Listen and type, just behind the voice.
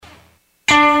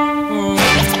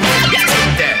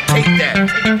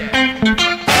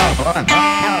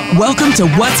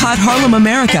Welcome to What's Hot Harlem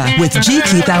America with G.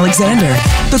 Keith Alexander.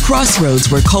 The crossroads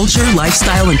where culture,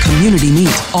 lifestyle, and community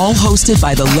meet. All hosted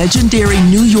by the legendary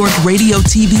New York radio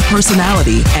TV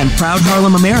personality and proud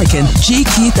Harlem American, G.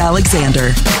 Keith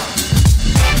Alexander.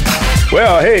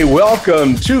 Well, hey,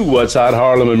 welcome to What's Hot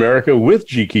Harlem America with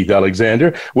G. Keith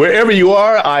Alexander. Wherever you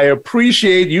are, I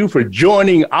appreciate you for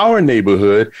joining our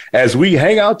neighborhood as we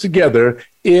hang out together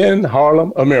in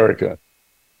Harlem America.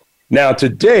 Now,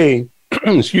 today,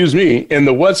 excuse me, in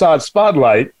the What's Hot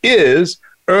Spotlight is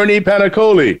Ernie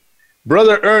Panacoli.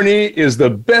 Brother Ernie is the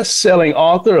best-selling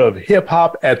author of Hip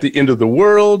Hop at the End of the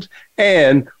World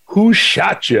and Who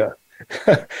Shot Ya?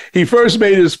 He first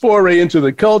made his foray into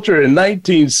the culture in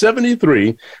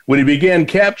 1973 when he began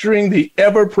capturing the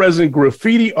ever-present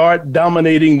graffiti art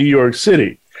dominating New York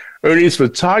City. Ernie's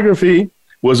photography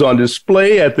was on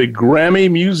display at the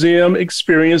Grammy Museum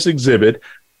Experience exhibit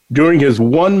during his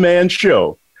one-man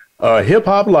show, Hip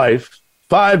Hop Life,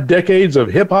 5 decades of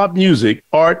hip-hop music,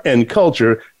 art, and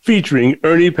culture featuring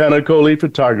Ernie Panacoli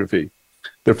photography.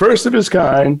 The first of its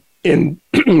kind in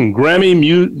Grammy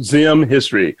Museum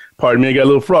history. Pardon me, I got a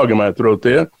little frog in my throat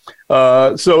there.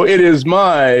 So it is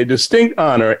my distinct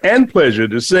honor and pleasure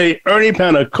to say Ernie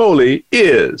Panacoli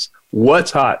is What's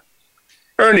Hot.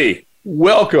 Ernie,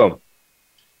 welcome.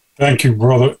 Thank you,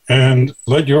 brother. And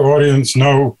let your audience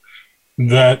know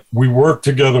that we worked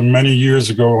together many years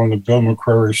ago on the Bill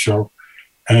McCrary show.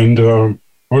 And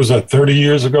what was that, 30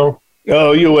 years ago?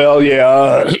 Oh, you well,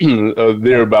 yeah,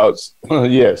 thereabouts.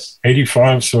 Yes.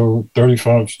 85, so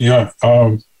 35. Yeah.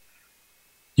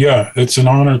 Yeah, it's an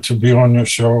honor to be on your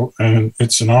show, and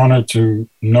it's an honor to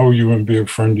know you and be a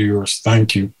friend of yours.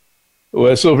 Thank you.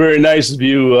 Well, it's so very nice of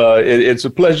you. It's a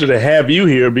pleasure to have you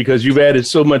here because you've added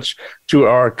so much to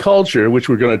our culture, which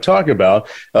we're going to talk about.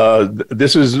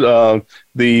 This is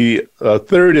the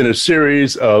third in a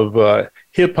series of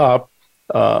hip-hop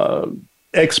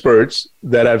experts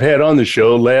that I've had on the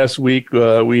show. Last week,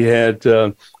 we had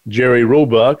Jerry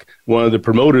Roebuck, one of the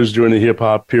promoters during the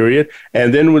hip-hop period.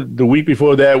 And then the week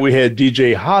before that, we had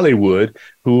DJ Hollywood,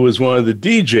 who was one of the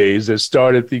DJs that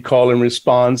started the call and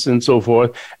response and so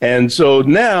forth. And so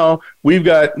now we've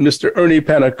got Mr. Ernie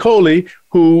Panacoli,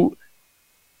 who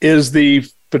is the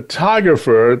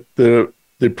photographer, the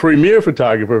premier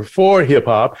photographer for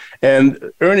hip-hop.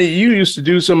 And Ernie, you used to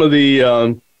do some of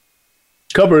the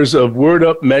covers of Word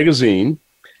Up magazine,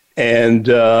 and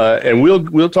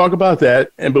we'll talk about that.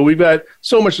 But we've got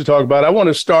so much to talk about. I want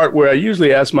to start where I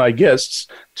usually ask my guests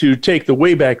to take the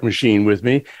Wayback Machine with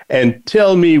me and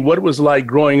tell me what it was like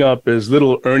growing up as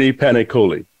little Ernie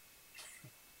Panacoli.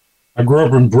 I grew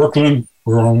up in Brooklyn.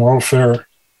 We were on welfare.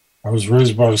 I was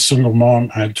raised by a single mom.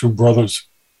 I had 2 brothers.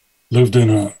 Lived in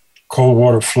a cold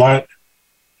water flat,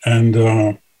 and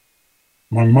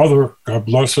my mother, God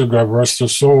bless her, God rest her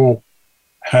soul,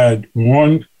 had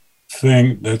one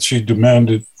thing that she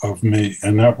demanded of me,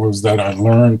 and that was that I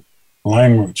learn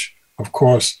language. Of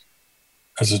course,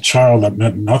 as a child, that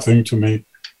meant nothing to me,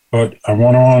 but I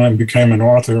went on and became an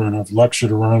author, and I've lectured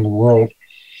around the world.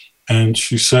 And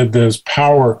she said there's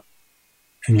power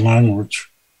in language.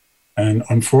 And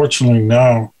unfortunately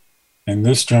now, in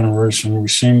this generation, we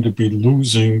seem to be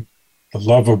losing the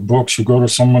love of books. You go to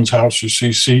someone's house, you see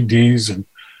CDs and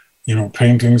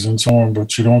paintings and so on,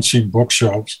 but you don't see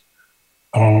bookshelves.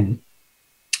 I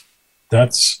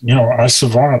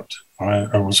survived.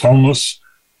 I was homeless.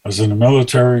 I was in the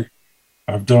military.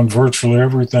 I've done virtually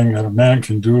everything that a man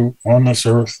can do on this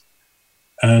earth.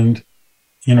 And,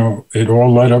 it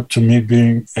all led up to me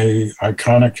being a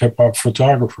iconic hip hop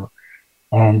photographer.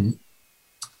 I'm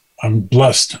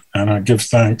blessed, and I give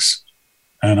thanks.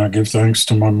 And I give thanks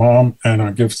to my mom, and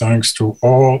I give thanks to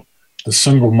all the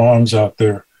single moms out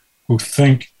there who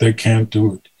think they can't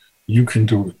do it. You can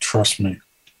do it. Trust me.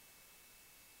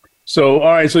 So,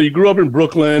 all right. So you grew up in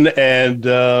Brooklyn, and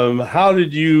how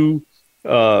did you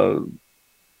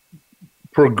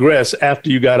progress after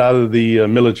you got out of the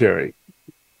military?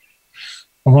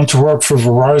 I went to work for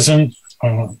Verizon.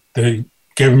 They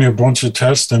gave me a bunch of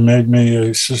tests and made me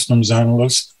a systems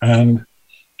analyst, and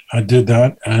I did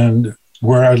that. And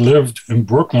where I lived in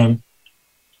Brooklyn,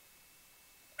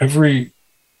 every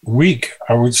week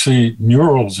I would see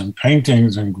murals and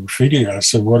paintings and graffiti. I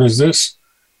said, what is this?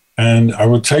 And I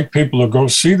would take people to go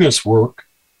see this work,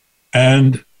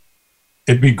 and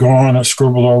it'd be gone. I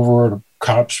scribble over it. The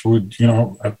cops would,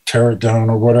 tear it down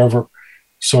or whatever.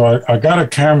 So I got a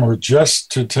camera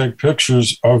just to take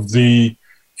pictures of the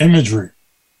imagery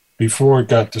before it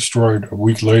got destroyed a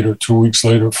week later, 2 weeks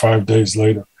later, 5 days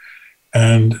later.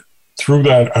 And through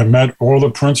that, I met all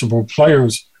the principal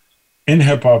players in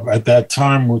hip hop at that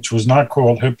time, which was not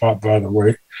called hip hop, by the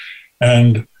way.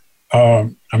 And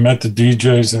I met the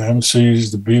DJs, the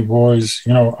MCs, the B-boys.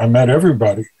 You know, I met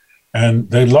everybody. And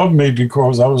they loved me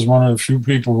because I was one of the few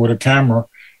people with a camera,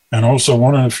 and also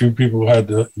one of the few people who had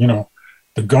the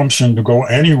gumption to go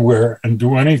anywhere and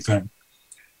do anything.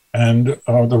 And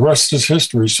the rest is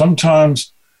history.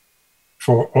 Sometimes,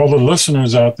 for all the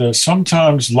listeners out there,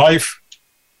 sometimes life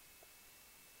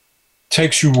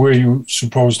takes you where you're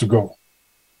supposed to go.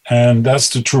 And that's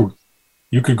the truth.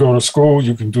 You could go to school,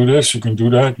 you can do this, you can do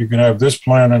that, you can have this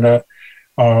plan and that.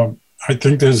 I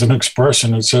think there's an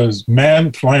expression that says,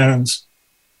 man plans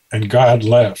and God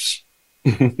laughs.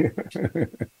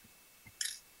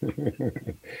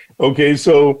 Okay,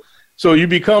 so you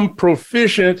become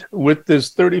proficient with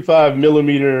this 35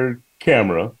 millimeter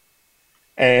camera,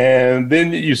 and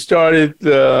then you started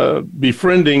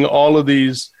befriending all of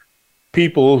these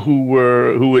people who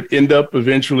would end up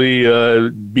eventually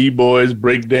b-boys,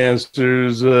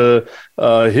 breakdancers,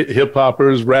 hip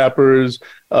hoppers, rappers.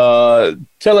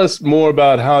 Tell us more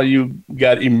about how you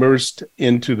got immersed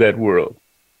into that world.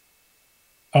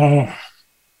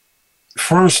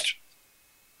 First,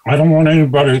 I don't want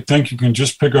anybody to think you can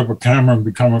just pick up a camera and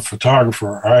become a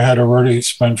photographer. I had already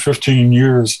spent 15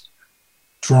 years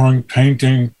drawing,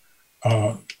 painting,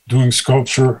 doing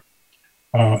sculpture,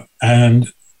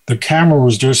 and the camera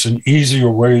was just an easier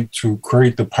way to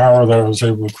create the power that I was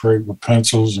able to create with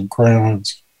pencils and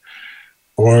crayons,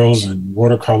 oils and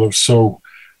watercolors. So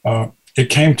it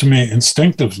came to me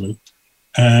instinctively,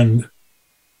 and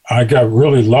I got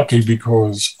really lucky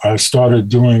because I started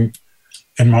doing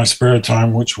in my spare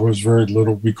time, which was very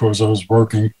little because I was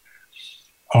working.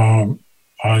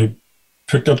 I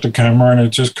picked up the camera and it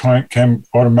just came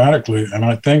automatically. And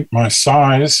I think my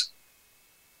size,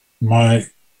 my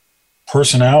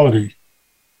personality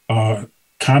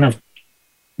kind of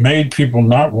made people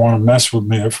not want to mess with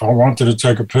me. If I wanted to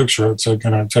take a picture, I'd say,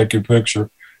 "Can I take your picture?"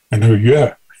 And they would,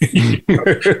 "Yeah."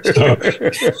 So,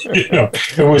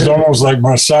 it was almost like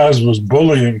my size was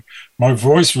bullying. My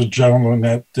voice was gentle, and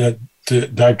that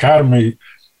dichotomy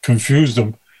confused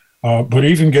them. But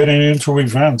even getting into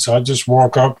events, I just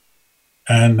walk up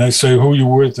and they say, "Who you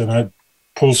with?" And I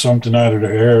pull something out of the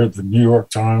air, the New York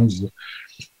Times.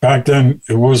 Back then,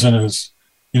 it wasn't as,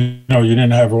 you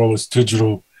didn't have all this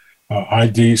digital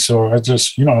ID. So I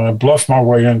just, I bluffed my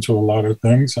way into a lot of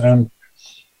things. And,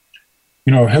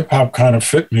 hip hop kind of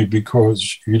fit me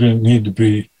because you didn't need to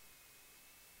be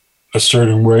a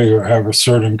certain way or have a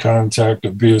certain contact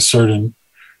or be a certain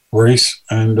race.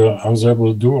 And I was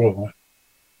able to do all that.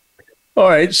 All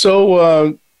right.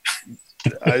 So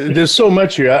there's so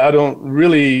much here. I don't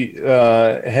really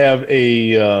have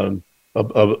a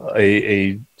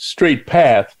straight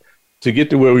path to get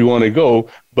to where we want to go,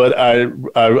 but I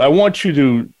want you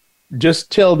to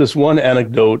just tell this one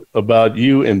anecdote about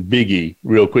you and Biggie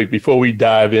real quick before we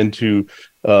dive into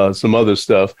some other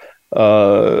stuff,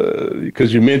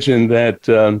 because you mentioned that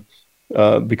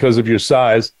because of your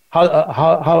size.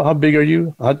 How big are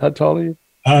you? How tall are you?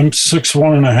 I'm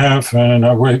 6'1.5", and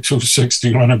I weigh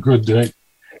 260 on a good day.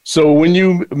 So when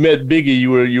you met Biggie,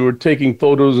 you were taking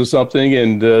photos or something,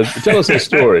 and tell us a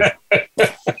story.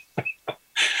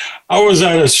 I was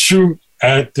at a shoot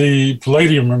at the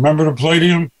Palladium. Remember the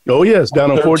Palladium? Oh, yes,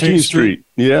 down on 14th Street.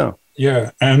 Yeah.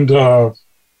 Yeah. And,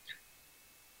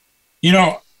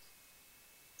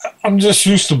 I'm just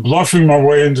used to bluffing my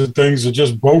way into things or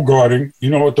just bogarting. You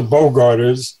know what the bogart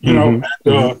is, And,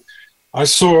 I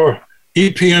saw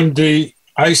EPMD,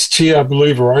 Ice-T, I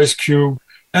believe, or Ice Cube,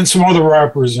 and some other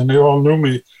rappers, and they all knew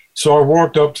me. So I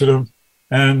walked up to them,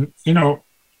 and,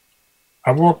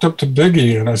 I walked up to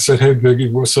Biggie, and I said, "Hey,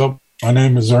 Biggie, what's up? My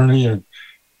name is Ernie."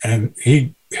 And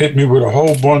he hit me with a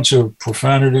whole bunch of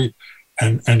profanity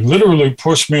and literally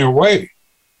pushed me away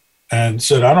and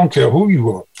said, "I don't care who you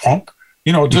are, punk."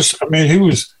 He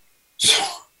was,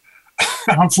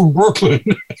 I'm from Brooklyn.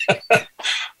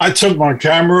 I took my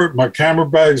camera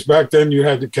bags. Back then you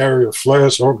had to carry a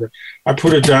flash. Okay. I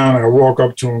put it down and I walk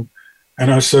up to him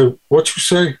and I said, "What you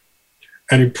say?"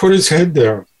 And he put his head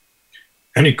down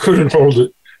and he couldn't hold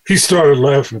it. He started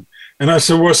laughing. And I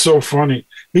said, "What's so funny?"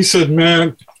 He said,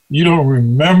 "Man, you don't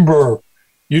remember.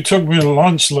 You took me to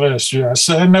lunch last year." I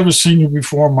said, "I've never seen you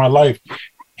before in my life."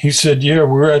 He said, "Yeah,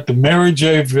 we were at the Mary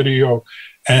J video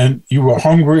and you were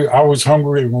hungry. I was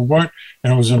hungry and we went,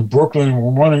 and it was in Brooklyn, and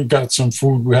we went and got some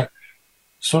food."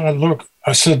 So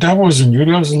I said, "That wasn't you.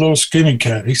 That was a little skinny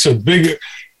cat." He said, "Bigger,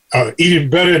 eating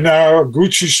better now,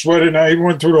 Gucci sweater now." He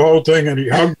went through the whole thing and he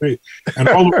hugged me. And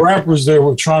all the rappers there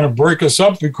were trying to break us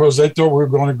up because they thought we were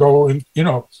going to go and,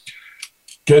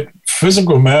 get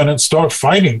physical, man, and start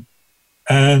fighting.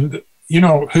 And,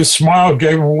 his smile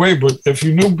gave him away. But if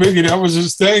you knew Biggie, that was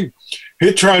his thing.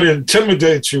 He'd try to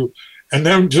intimidate you, and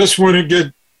then just when it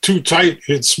get too tight,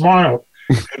 he'd smile.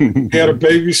 He had a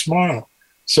baby smile.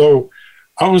 So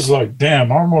I was like,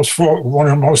 damn, I almost fought one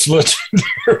of the most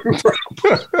legendary.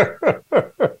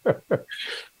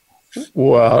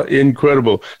 Wow,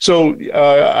 incredible. So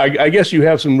I guess you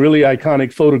have some really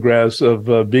iconic photographs of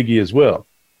Biggie as well.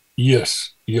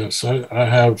 Yes. I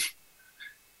have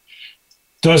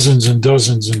dozens and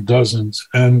dozens and dozens.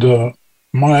 And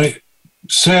my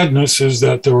sadness is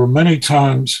that there were many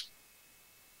times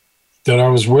that I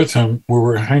was with him, we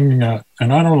were hanging out,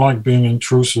 and I don't like being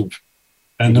intrusive.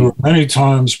 And there were many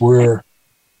times where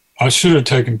I should have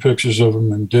taken pictures of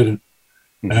him and didn't.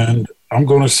 And I'm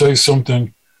going to say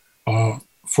something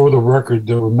for the record.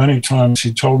 There were many times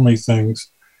he told me things,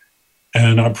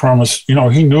 and I promised,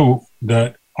 he knew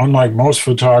that unlike most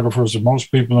photographers and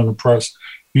most people in the press,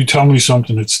 you tell me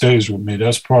something, it stays with me.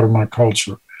 That's part of my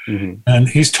culture. And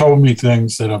he's told me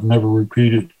things that I've never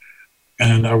repeated.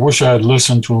 And I wish I had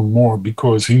listened to him more,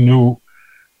 because he knew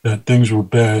that things were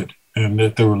bad and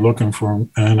that they were looking for him.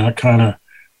 And I kind of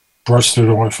brushed it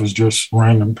off as just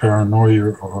random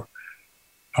paranoia. Or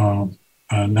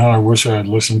and now I wish I had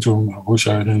listened to him. I wish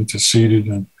I had interceded,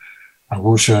 and I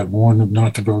wish I had warned him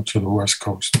not to go to the West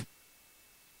Coast.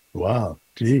 Wow.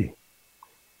 Gee.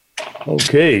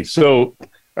 Okay. So,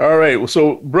 all right. Well,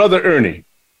 so Brother Ernie.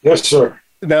 Yes, sir.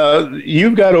 Now,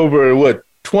 you've got over,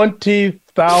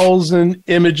 20,000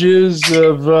 images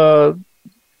of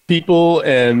people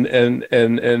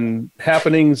and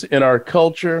happenings in our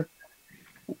culture.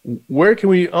 Where can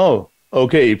we? Oh,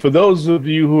 okay. For those of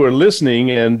you who are listening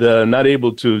and not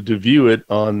able to view it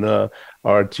on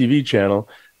our TV channel,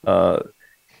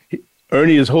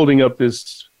 Ernie is holding up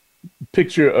this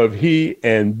picture of he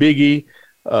and Biggie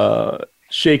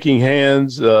shaking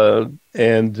hands and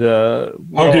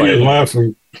hugging and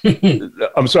laughing.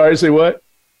 I'm sorry, say what?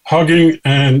 Hugging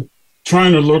and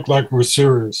trying to look like we're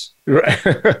serious. Right.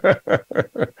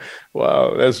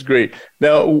 Wow, that's great.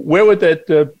 Now, where would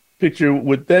that picture,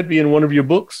 would that be in one of your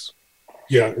books?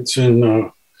 Yeah, it's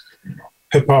in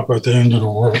Hip Hop at the End of the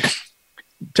World.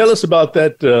 Tell us about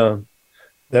that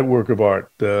that work of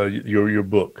art, your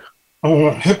book.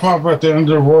 Hip Hop at the End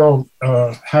of the World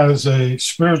has a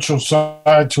spiritual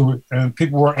side to it, and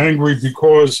people were angry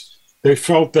because they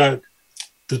felt that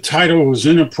the title was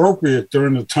inappropriate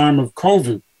during the time of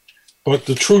COVID. But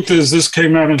the truth is, this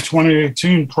came out in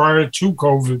 2018 prior to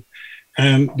COVID.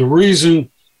 And the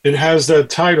reason it has that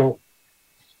title,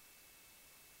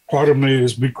 pardon me,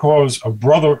 is because a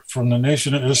brother from the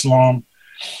Nation of Islam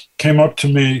came up to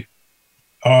me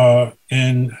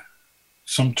in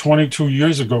some 22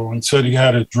 years ago and said he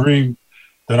had a dream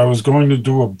that I was going to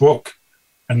do a book,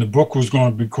 and the book was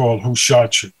going to be called Who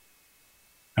Shot You?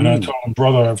 And I told him,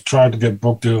 brother, I've tried to get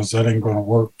book deals. That ain't going to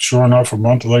work. Sure enough, a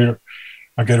month later,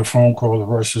 I get a phone call. The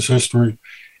rest is history.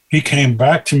 He came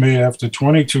back to me after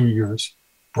 22 years,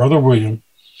 Brother William,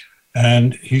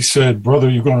 and he said, brother,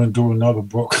 you're going to do another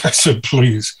book. I said,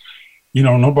 please.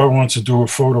 Nobody wants to do a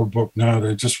photo book now.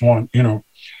 They just want,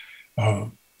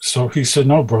 So he said,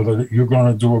 no, brother, you're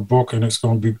going to do a book, and it's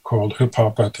going to be called Hip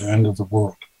Hop at the End of the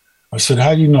World. I said,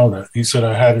 how do you know that? He said,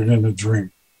 I had it in a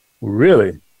dream.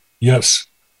 Really? Yes.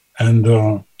 And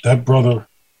that brother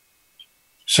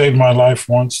saved my life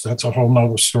once. That's a whole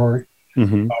nother story.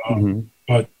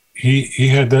 But he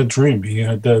had that dream. He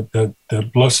had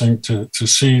that blessing to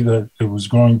see that it was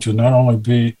going to not only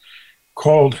be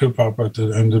called Hip Hop at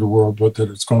the End of the World, but that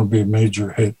it's going to be a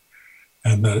major hit,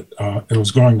 and that it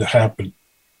was going to happen.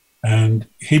 And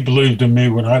he believed in me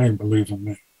when I didn't believe in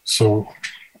me. So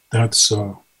that's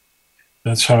how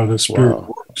the spirit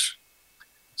works.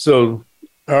 So,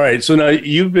 all right. So now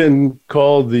you've been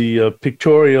called the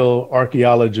pictorial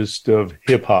archaeologist of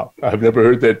hip hop. I've never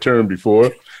heard that term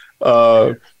before.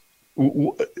 How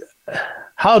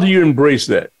do you embrace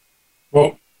that?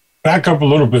 Well, back up a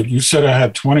little bit. You said I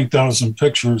had 20,000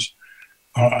 pictures.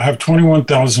 I have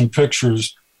 21,000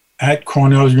 pictures at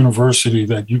Cornell University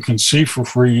that you can see for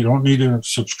free. You don't need a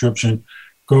subscription.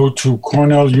 Go to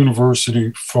Cornell University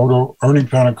Ernie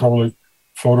Panicoli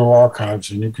Photo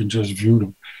Archives, and you can just view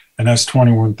them. And that's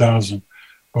 21,000.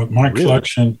 But my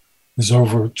collection is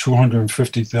over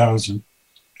 250,000.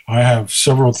 I have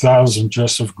several thousand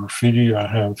just of graffiti. I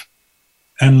have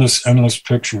endless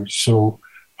pictures. So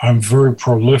I'm very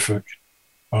prolific.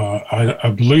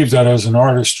 I believe that as an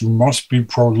artist, you must be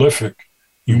prolific.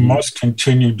 You must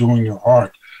continue doing your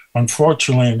art.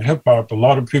 Unfortunately, in hip hop, a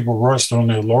lot of people rest on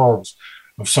their laurels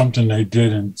of something they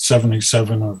did in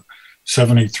 77 or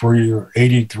 73 or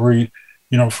 83.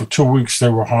 For 2 weeks they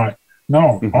were hot.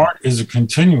 No, art is a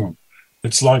continuum.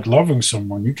 It's like loving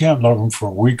someone. You can't love them for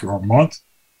a week or a month.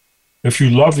 If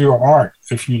you love your art,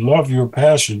 if you love your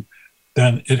passion,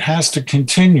 then it has to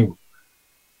continue.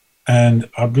 And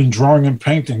I've been drawing and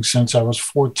painting since I was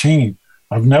 14.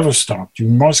 I've never stopped. You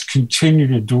must continue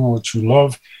to do what you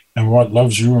love and what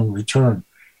loves you in return.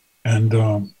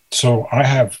 And so I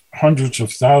have hundreds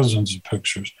of thousands of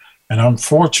pictures, and I'm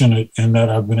fortunate in that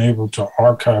I've been able to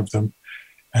archive them,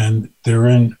 and they're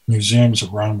in museums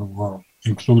around the world,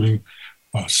 including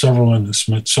several in the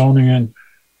Smithsonian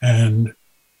and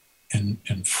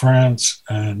in France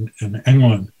and in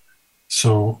England.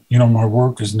 So, my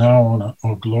work is now on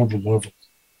a global level.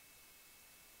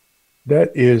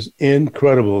 That is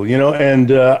incredible,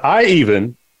 and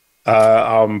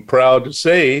I'm proud to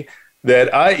say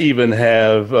that I even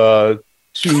have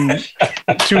two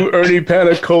Ernie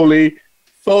Panaccoli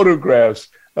photographs,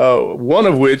 one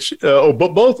of which, but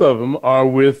both of them are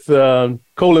with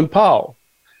Colin Powell.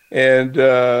 And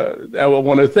I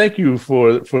want to thank you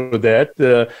for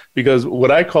that, because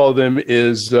what I call them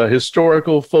is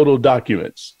historical photo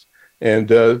documents. And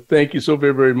thank you so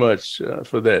very, very much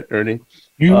for that, Ernie.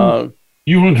 You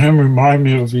and him remind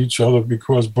me of each other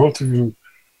because both of you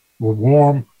were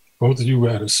warm. Both of you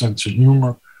had a sense of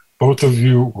humor. Both of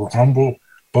you were humble.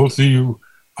 Both of you,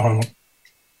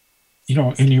 in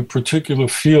your particular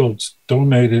fields,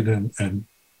 donated and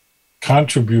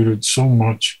contributed so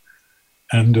much.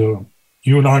 And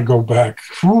you and I go back.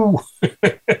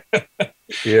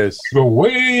 Yes. Go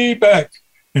way back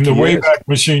in the Wayback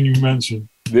Machine you mentioned.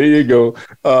 There you go.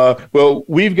 Well,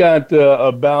 we've got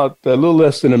about a little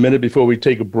less than a minute before we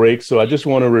take a break. So I just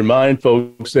want to remind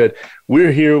folks that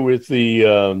we're here with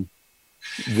the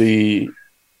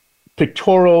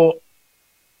pictorial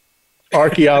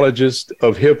archaeologist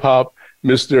of hip hop,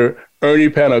 Mr. Ernie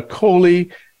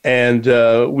Panaccoli. And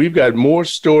we've got more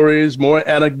stories, more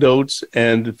anecdotes,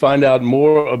 and to find out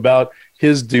more about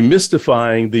his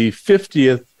demystifying the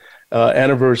 50th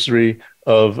anniversary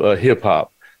of hip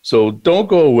hop. So don't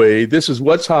go away. This is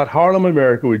What's Hot Harlem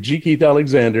America with G. Keith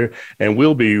Alexander, and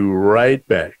we'll be right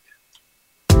back.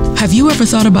 Have you ever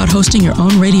thought about hosting your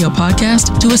own radio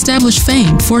podcast to establish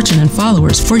fame, fortune, and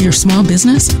followers for your small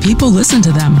business? People listen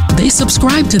to them, they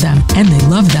subscribe to them, and they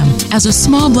love them. As a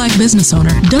small Black business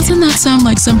owner, doesn't that sound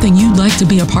like something you'd like to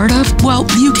be a part of? Well,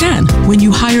 you can when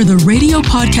you hire the radio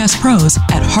podcast pros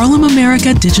at Harlem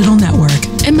America Digital Network.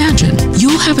 Imagine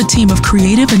you'll have a team of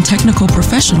creative and technical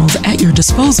professionals at your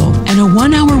disposal and a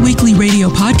 1-hour weekly radio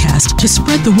podcast to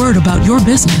spread the word about your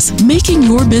business. Making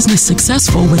your business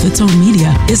successful with its own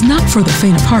media is not for the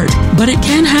faint of heart, but it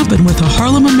can happen with a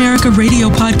Harlem America radio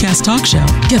podcast talk show.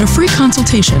 Get a free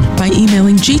consultation by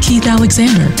emailing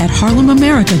gkeithalexander at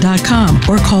harlemamerica.com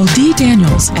or call D.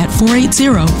 Daniels at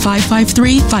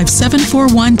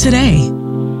 480-553-5741 today.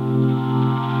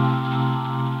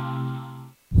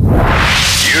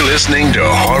 You're listening to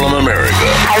Harlem America.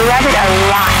 I love it a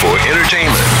lot. For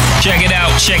entertainment. Check it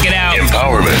out.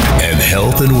 Empowerment and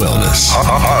health and wellness.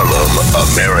 Harlem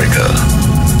America.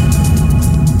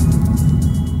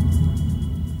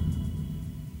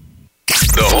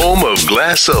 The home of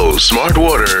Glasso Smart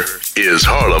Water is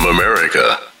Harlem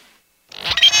America.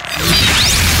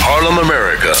 Harlem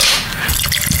America,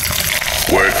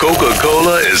 where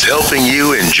Coca-Cola is helping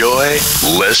you enjoy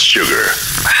less sugar.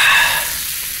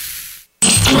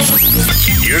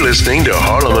 You're listening to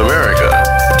Harlem America,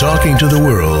 talking to the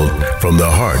world from the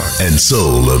heart and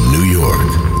soul of New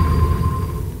York.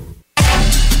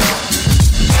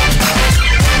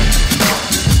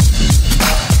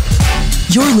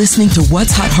 You're listening to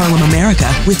What's Hot Harlem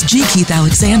America with G. Keith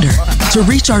Alexander. To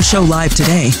reach our show live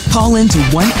today, call in to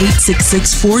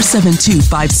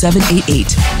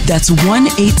 1-866-472-5788. That's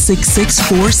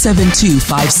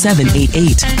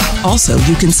 1-866-472-5788. Also,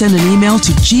 you can send an email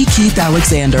to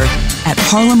gkeithalexander at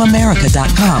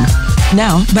harlemamerica.com.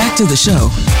 Now, back to the show.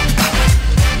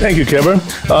 Thank you, Kevin.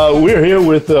 We're here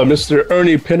with Mr.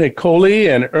 Ernie Panaccoli,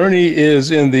 and Ernie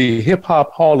is in the Hip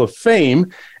Hop Hall of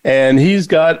Fame, and he's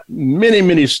got many,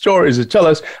 many stories to tell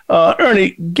us.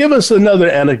 Ernie, give us another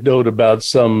anecdote about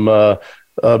some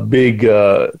big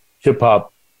hip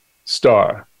hop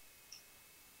star.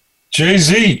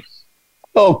 Jay-Z.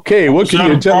 Okay, what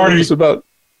can you tell us about?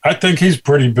 I think he's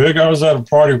pretty big. I was at a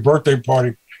birthday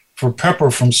party for Pepper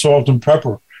from Salt and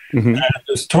Pepper. Mm-hmm. And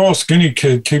this tall, skinny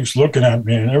kid keeps looking at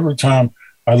me, and every time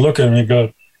I look at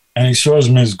him, and he shows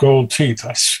me his gold teeth.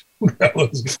 And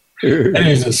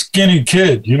he's a skinny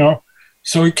kid,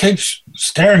 So he keeps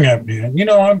staring at me. And,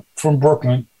 I'm from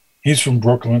Brooklyn. He's from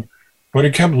Brooklyn. But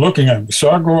he kept looking at me.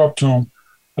 So I go up to him.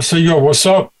 I say, yo, what's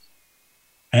up?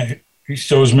 And he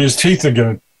shows me his teeth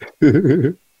again.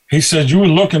 He said, you were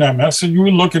looking at me. I said, you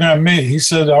were looking at me. He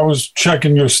said, I was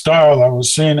checking your style. I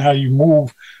was seeing how you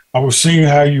move I was seeing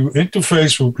how you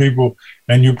interface with people,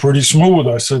 and you're pretty smooth.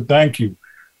 I said, thank you.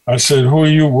 I said, who are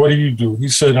you? What do you do? He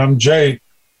said, I'm Jay,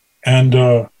 and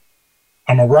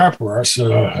I'm a rapper. I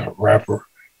said, rapper.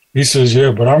 He says,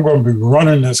 yeah, but I'm going to be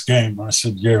running this game. I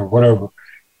said, yeah, whatever.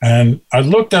 And I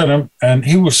looked at him, and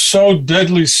he was so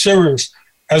deadly serious.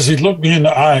 As he looked me in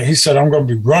the eye, he said, I'm going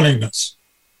to be running this.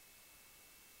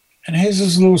 And here's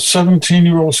this little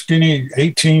 17-year-old skinny,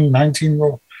 18,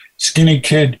 19-year-old skinny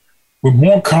kid with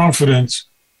more confidence.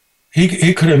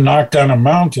 He could have knocked down a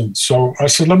mountain. So I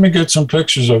said, let me get some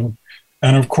pictures of him.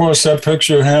 And, of course, that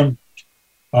picture of him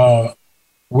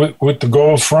with the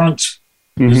gold fronts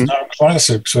is now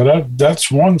classic. So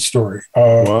that's one story.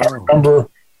 Wow. I remember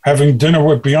having dinner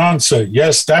with Beyonce.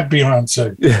 Yes, that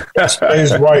Beyonce. That's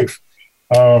his wife.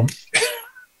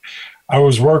 I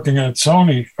was working at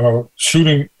Sony,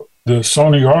 shooting the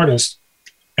Sony artist,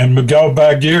 and Miguel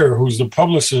Baguer, who's the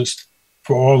publicist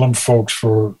for all them folks,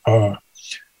 for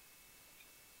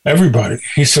everybody.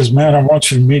 He says, man, I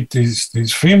want you to meet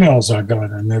these females I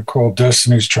got, and they're called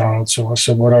Destiny's Child. So I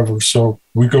said, whatever. So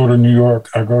we go to New York.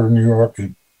 I go to New York,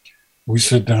 and we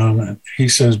sit down, and he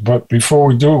says, but before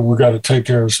we do it, we got to take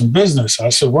care of some business. I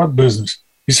said, what business?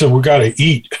 He said, we got to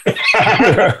eat. So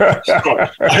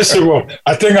I said, well,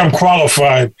 I think I'm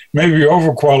qualified, maybe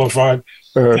overqualified.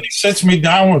 And he sits me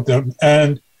down with them,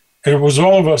 and it was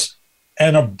all of us.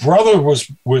 And a brother was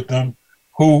with them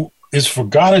who is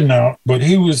forgotten now, but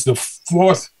he was the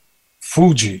fourth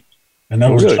Fuji, and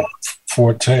that was John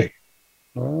Forte.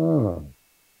 Oh.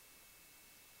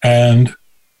 And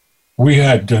we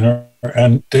had dinner,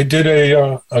 and they did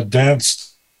a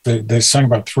dance. They sang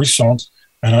about 3 songs,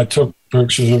 and I took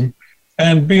pictures of them.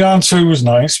 And Beyonce was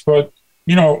nice, but,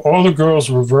 you know, all the girls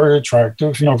were very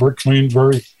attractive, you know, very clean,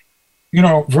 very, you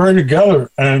know, very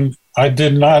together. And I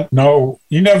did not know.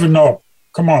 You never know.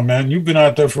 Come on, man. You've been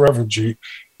out there forever, G.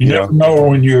 You never know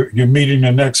when you're meeting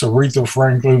the next Aretha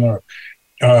Franklin or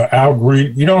Al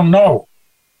Green. You don't know.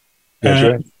 That's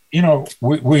right. You know,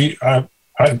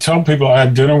 I tell people I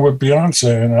had dinner with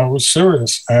Beyonce, and I was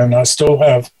serious, and I still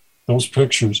have those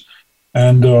pictures.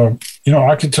 And, you know,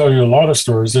 I could tell you a lot of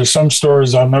stories. There's some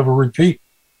stories I'll never repeat,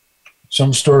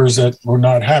 some stories that were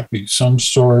not happy, some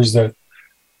stories that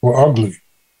were ugly.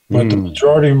 But the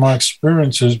majority of my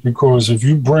experience is because if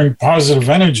you bring positive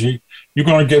energy, you're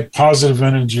going to get positive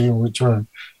energy in return.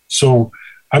 So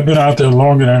I've been out there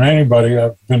longer than anybody.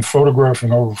 I've been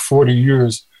photographing over 40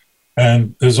 years,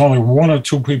 and there's only 1 or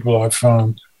 2 people I've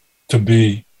found to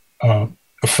be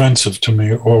offensive to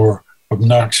me or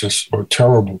obnoxious or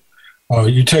terrible.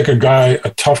 You take a guy, a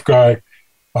tough guy,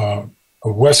 a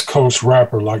West Coast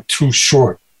rapper like Too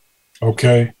Short,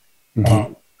 okay?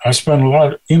 I spent a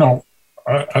lot, you know,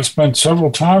 I spent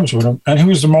several times with him, and he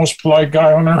was the most polite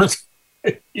guy on earth.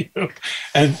 You know?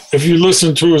 And if you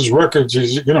listen to his records,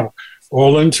 he's, you know,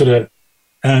 all into that.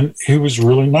 And he was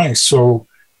really nice. So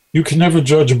you can never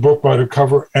judge a book by the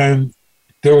cover. And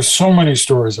there were so many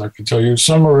stories I could tell you.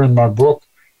 Some are in my book,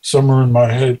 some are in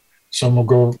my head, some will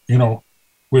go, you know,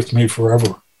 with me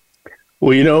forever.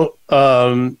 Well, you know,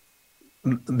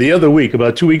 the other week,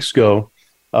 about 2 weeks ago,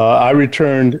 I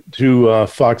returned to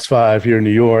Fox 5 here in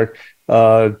New York,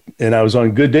 and I was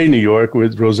on Good Day New York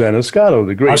with Rosanna Scotto,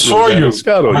 the great Rosanna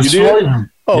Scotto. I saw you.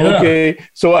 Oh, yeah. Okay.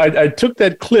 So I took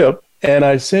that clip and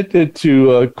I sent it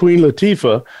to Queen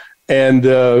Latifah,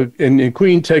 and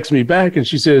Queen texts me back, and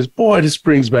she says, "Boy, this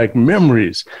brings back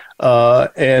memories."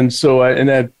 And so I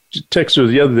texted her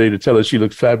the other day to tell her she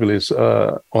looked fabulous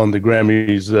on the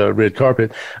Grammys red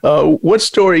carpet. What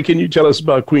story can you tell us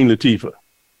about Queen Latifah?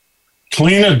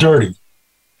 Clean or dirty?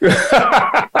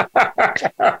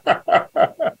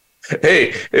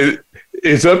 Hey,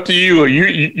 it's up to you.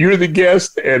 You're the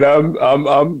guest, and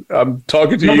I'm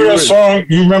talking to you. Remember that song?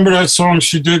 You remember that song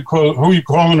she did called "Who You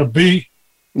Calling a Bee"?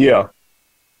 Yeah.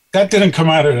 That didn't come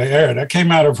out of the air. That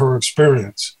came out of her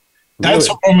experience. That's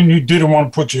a woman you didn't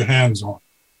want to put your hands on.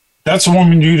 That's a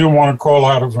woman you didn't want to call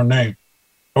out of her name.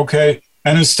 Okay?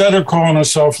 And instead of calling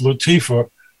herself Latifah,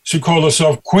 she called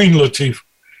herself Queen Latifah.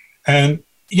 And,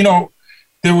 you know,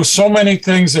 there were so many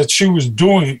things that she was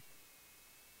doing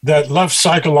that left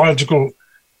psychological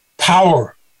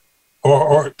power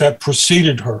or that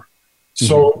preceded her.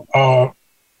 So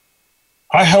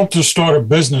I helped her start a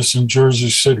business in Jersey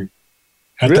City.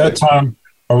 At that time,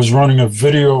 I was running a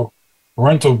video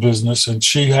rental business, and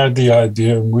she had the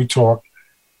idea, and we talked.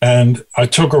 And I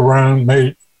took her around,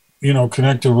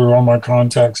 connected with all my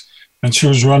contacts, and she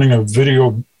was running a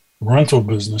video rental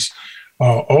business.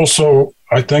 Also,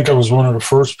 I think I was one of the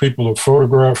first people to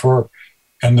photograph her.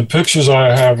 And the pictures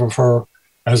I have of her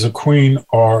as a queen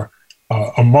are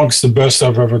amongst the best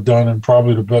I've ever done and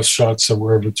probably the best shots that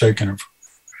were ever taken of her.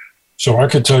 So I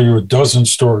could tell you a dozen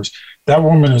stories. That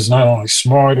woman is not only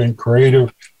smart and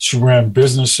creative, she ran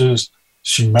businesses,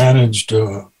 she managed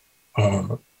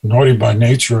Naughty by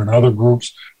Nature and other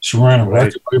groups, she ran a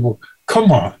record label.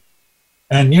 Come on.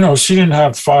 And, she didn't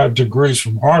have 5 degrees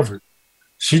from Harvard.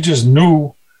 She just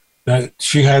knew that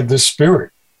she had this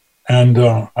spirit. And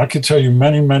I could tell you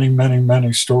many, many, many,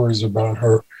 many stories about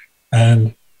her.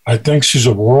 And I think she's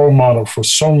a role model for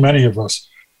so many of us.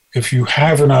 If you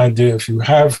have an idea, if you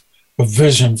have a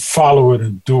vision, follow it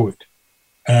and do it.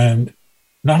 And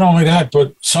not only that,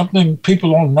 but something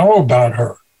people don't know about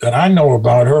her that I know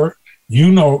about her.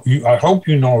 I hope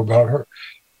you know about her.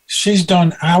 She's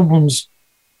done albums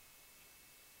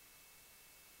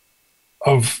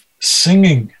of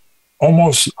singing,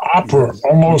 almost opera,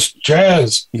 almost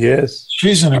jazz. Yes.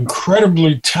 She's an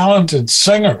incredibly talented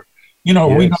singer. We know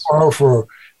her for,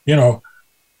 UNITY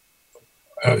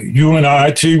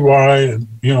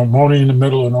and, Moaning in the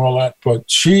Middle and all that. But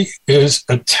she is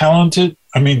talented.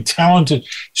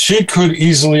 She could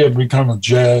easily have become a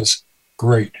jazz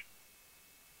great.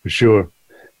 For sure.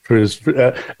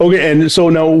 Okay, and so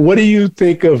now what do you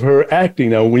think of her acting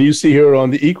now? When you see her on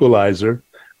The Equalizer,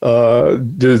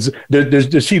 does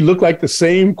she look like the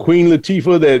same Queen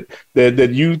Latifah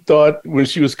that you thought when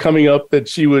she was coming up that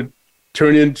she would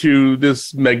turn into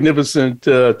this magnificent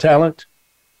talent?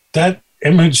 That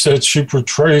image that she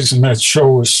portrays in that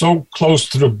show is so close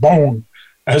to the bone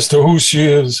as to who she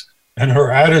is and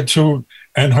her attitude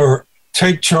and her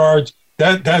take charge.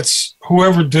 That's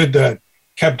whoever did that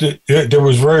kept it. There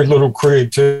was very little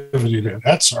creativity there.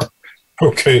 That's her.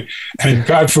 Okay. And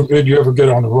God forbid you ever get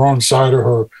on the wrong side of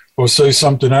her or say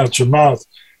something out your mouth.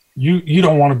 You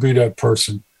don't want to be that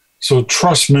person. So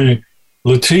trust me,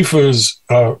 Latifah is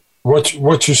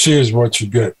what you see is what you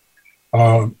get.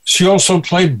 She also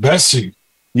played Bessie.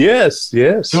 Yes.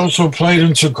 She also played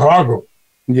in Chicago.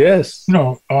 Yes.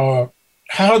 How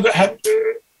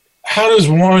does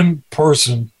one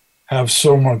person have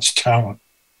so much talent?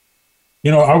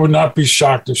 I would not be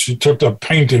shocked if she took up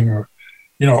painting or,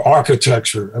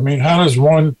 architecture. How does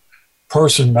one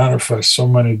person manifest so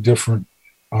many different?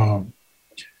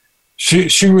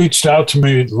 She reached out to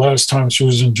me last time she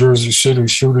was in Jersey City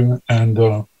shooting, and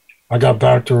I got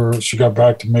back to her. She got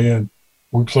back to me, and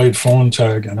we played phone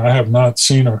tag. And I have not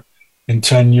seen her in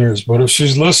 10 years. But if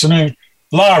she's listening,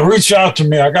 La, reach out to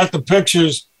me. I got the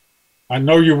pictures. I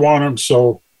know you want them,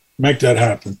 so make that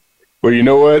happen. Well, you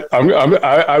know what?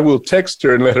 I will text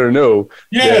her and let her know.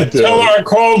 Yeah, tell her I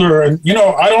called her. And,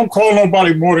 I don't call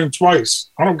nobody more than twice.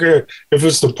 I don't care if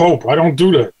it's the Pope. I don't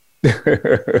do that.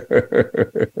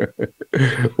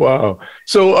 Wow.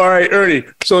 So, all right, Ernie.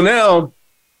 So now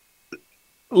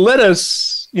let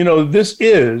us, this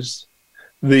is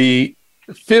the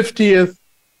 50th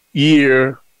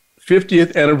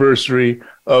anniversary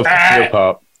of hip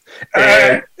hop.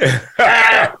 And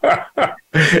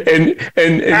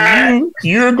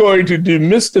you're going to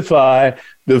demystify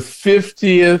the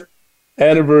 50th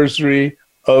anniversary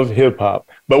of hip hop,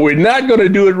 but we're not going to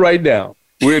do it right now.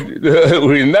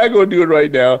 We're not going to do it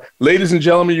right now. Ladies and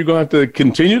gentlemen, you're going to have to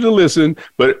continue to listen,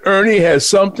 but Ernie has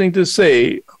something to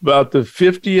say about the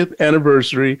 50th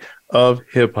anniversary of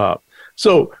hip hop.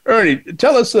 So, Ernie,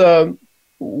 tell us,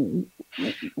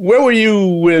 where were you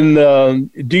when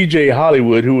DJ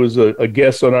Hollywood, who was a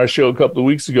guest on our show a couple of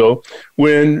weeks ago,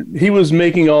 when he was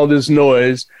making all this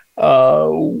noise?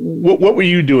 What were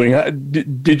you doing?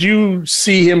 Did you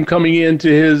see him coming into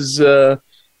his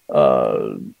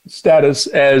status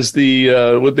as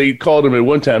the what they called him at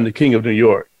one time, the King of New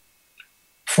York?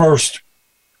 First,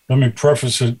 let me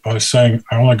preface it by saying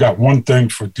I only got one thing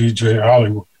for DJ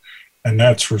Hollywood, and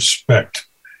that's respect,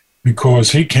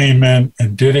 because he came in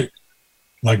and did it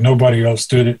like nobody else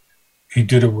did it. He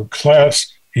did it with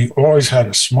class. He always had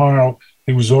a smile.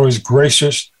 He was always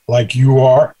gracious, like you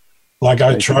are, like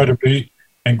I try to be.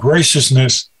 And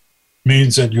graciousness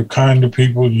means that you're kind to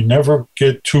people. You never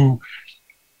get too,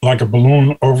 like a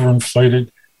balloon,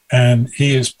 overinflated. And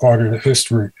he is part of the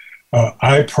history.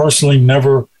 I personally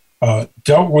never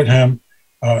dealt with him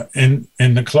in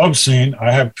the club scene.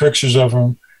 I have pictures of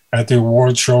him at the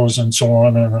award shows and so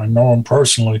on, and I know him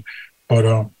personally.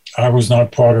 But I was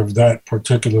not part of that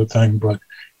particular thing, but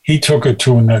he took it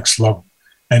to a next level.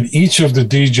 And each of the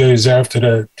DJs after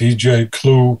that, DJ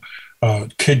Clue,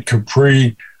 Kid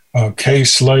Capri, K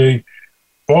Slay,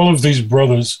 all of these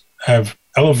brothers have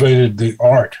elevated the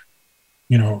art,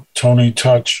 Tony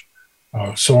Touch,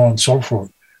 so on and so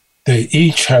forth. They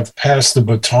each have passed the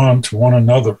baton to one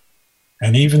another.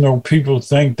 And even though people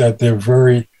think that they're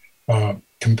very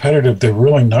competitive. They're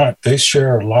really not. They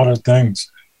share a lot of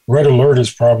things. Red Alert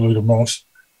is probably the most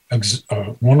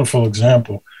wonderful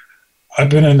example. I've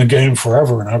been in the game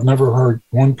forever, and I've never heard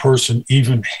one person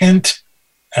even hint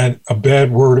at a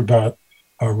bad word about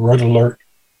Red Alert.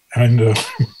 And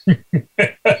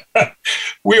I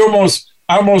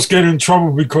almost get in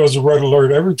trouble because of Red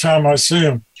Alert. Every time I see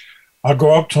him, I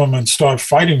go up to him and start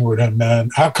fighting with him, man.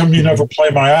 How come you never play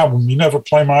my album? You never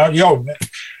play my album? Yo, man,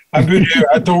 I've been here.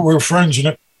 I thought we were friends.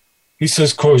 He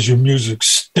says, "'Cause your music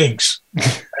stinks."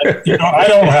 And, I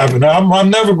don't have an album.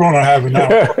 I'm never going to have an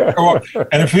album.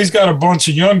 And if he's got a bunch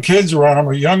of young kids around him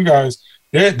or young guys,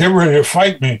 they're ready to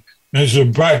fight me. And he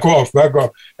said, back off.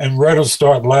 And Red will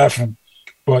start laughing.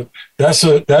 But that's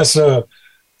a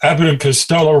Abbott and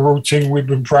Costello routine we've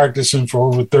been practicing for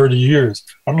over 30 years.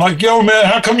 I'm like, yo, man,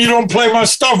 how come you don't play my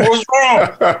stuff? What's wrong?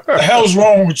 What the hell's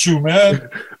wrong with you, man?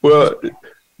 Well,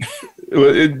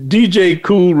 DJ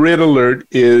Kool Red Alert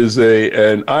is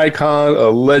an icon, a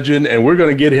legend, and we're going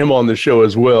to get him on the show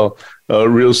as well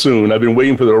real soon. I've been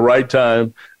waiting for the right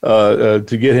time to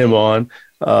get him on.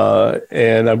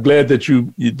 And I'm glad that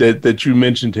you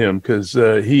mentioned him, because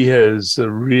he has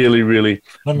really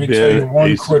Let me tell you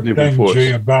one quick thing,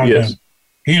 Jay, about him.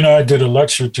 He and I did a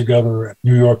lecture together at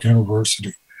New York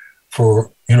University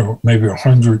for maybe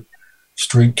 100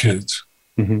 street kids,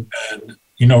 and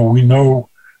we know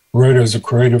Red as a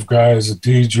creative guy, as a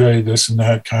DJ, this and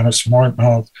that, kind of smart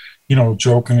mouth,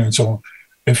 joking and so on.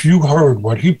 If you heard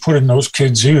what he put in those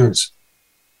kids' ears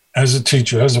as a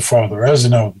teacher, as a father, as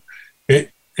an elder,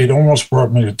 it almost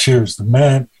brought me to tears. The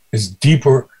man is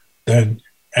deeper than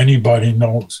anybody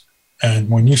knows. And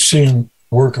when you see him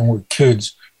working with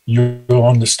kids, you'll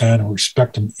understand and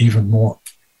respect him even more.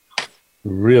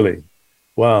 Really?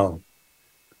 Wow.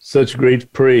 Such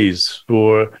great praise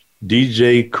for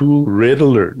DJ Kool Red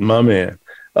Alert, my man.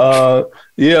 So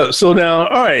now,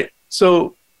 all right.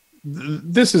 So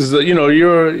this is,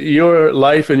 your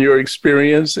life and your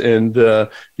experience and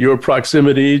your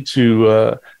proximity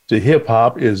to hip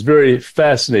hop is very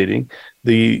fascinating.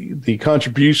 The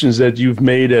contributions that you've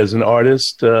made as an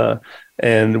artist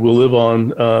and will live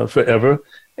on forever.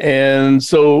 And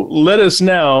so let us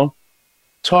now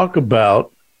talk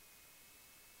about,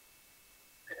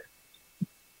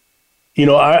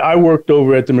 I worked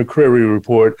over at the McCrary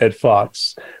Report at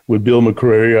Fox with Bill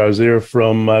McCrary. I was there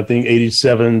from, I think,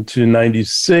 87 to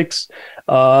 96.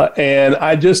 And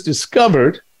I just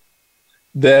discovered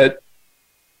that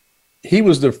he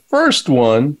was the first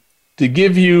one to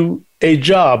give you a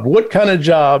job. What kind of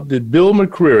job did Bill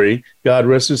McCrary, God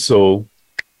rest his soul,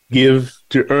 give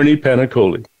to Ernie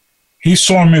Panacoli? He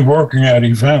saw me working at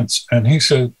events, and he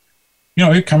said,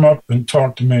 he'd come up and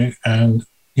talk to me, and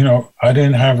I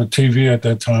didn't have a TV at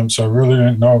that time, so I really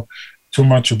didn't know too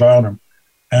much about him.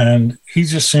 And he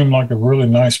just seemed like a really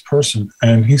nice person.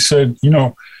 And he said,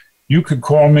 you could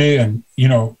call me and,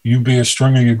 you be a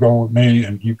stringer, you go with me,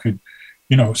 and you could,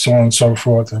 so on and so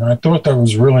forth. And I thought that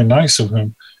was really nice of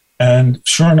him. And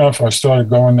sure enough, I started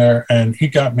going there, and he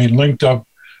got me linked up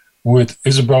with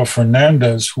Isabel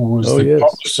Fernandez, who was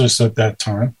publicist at that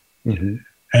time. Mm-hmm.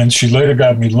 And she later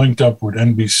got me linked up with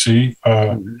NBC,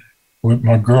 with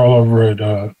my girl over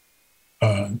at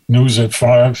News at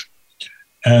 5.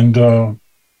 And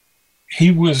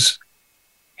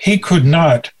he could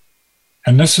not,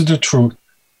 and this is the truth,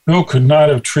 Bill could not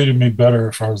have treated me better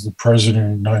if I was the president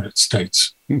of the United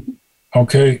States.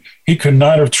 Okay? He could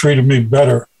not have treated me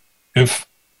better if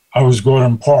I was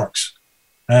Gordon Parks.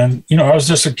 And, I was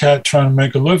just a cat trying to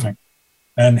make a living.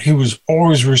 And he was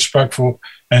always respectful,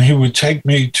 and he would take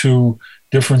me to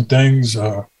different things.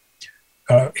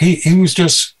 He was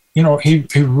just, he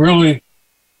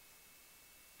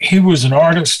was an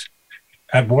artist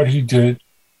at what he did,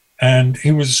 and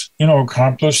he was,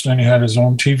 accomplished, and he had his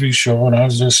own TV show, and I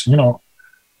was just,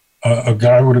 a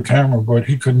guy with a camera, but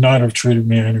he could not have treated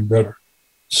me any better.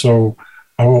 So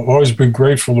I will always be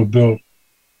grateful to Bill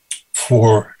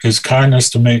for his kindness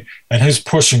to me and his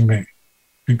pushing me,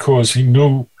 because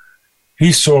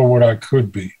he saw what I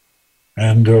could be,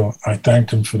 and I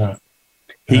thanked him for that.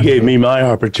 He gave me my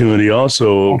opportunity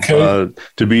also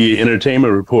to be an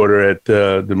entertainment reporter at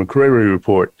the McCrary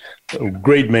Report.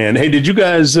 Great man. Hey, did you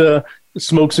guys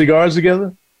smoke cigars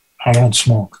together? I don't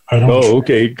smoke. Oh,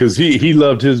 okay, because he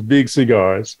loved his big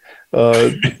cigars.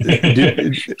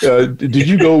 Did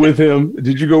you go with him?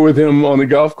 Did you go with him on the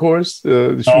golf course?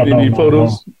 Shoot any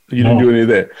photos? No. You didn't do any of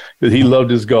that, because he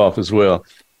loved his golf as well.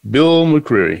 Bill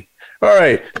McCrary. All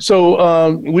right, so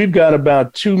we've got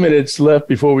about 2 minutes left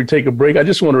before we take a break. I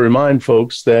just want to remind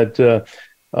folks that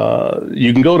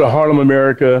you can go to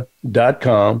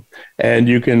harlemamerica.com and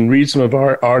you can read some of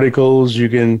our articles. You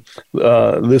can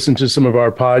listen to some of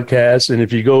our podcasts. And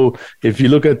if you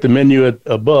look at the menu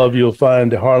above, you'll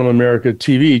find the Harlem America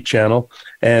TV channel,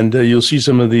 and you'll see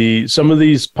some of these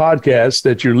podcasts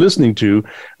that you're listening to.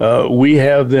 We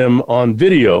have them on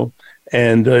video.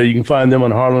 And you can find them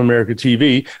on Harlem America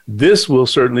TV. This will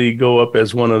certainly go up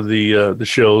as one of the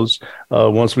shows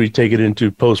once we take it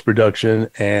into post-production,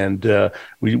 and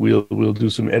we'll do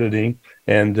some editing.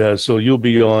 And so you'll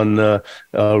be on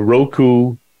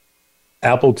Roku,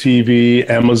 Apple TV,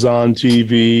 Amazon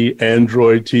TV,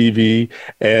 Android TV,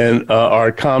 and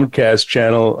our Comcast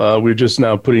channel. We're just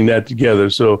now putting that together.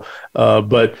 So,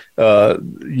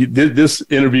 this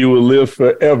interview will live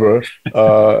forever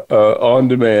on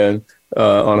demand.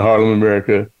 On Harlem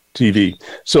America TV.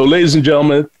 So, ladies and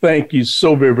gentlemen, thank you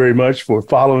so very, very much for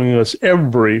following us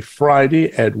every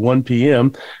Friday at 1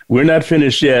 p.m. We're not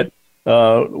finished yet.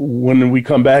 When we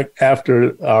come back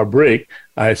after our break,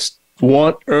 I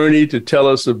want Ernie to tell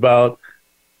us about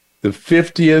the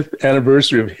 50th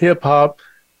anniversary of hip hop.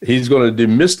 He's going to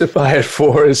demystify it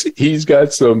for us. He's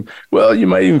got some, well, you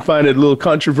might even find it a little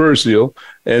controversial.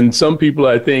 And some people,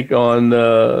 I think, on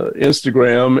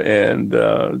Instagram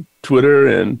and Twitter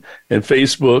and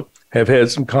Facebook have had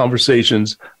some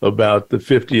conversations about the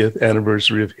 50th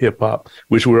anniversary of hip hop,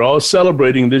 which we're all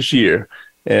celebrating this year.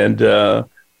 And I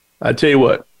tell you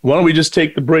what, why don't we just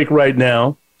take the break right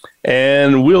now,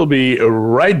 and we'll be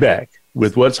right back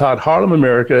with What's Hot Harlem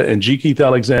America and G. Keith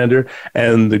Alexander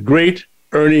and the great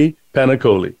Ernie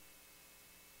Panicoli.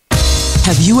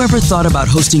 Have you ever thought about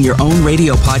hosting your own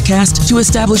radio podcast to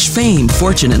establish fame,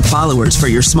 fortune, and followers for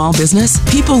your small business?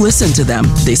 People listen to them,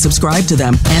 they subscribe to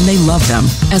them, and they love them.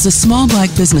 As a small Black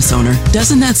business owner,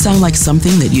 doesn't that sound like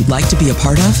something that you'd like to be a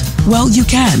part of? Well, you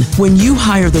can when you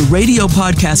hire the radio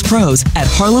podcast pros at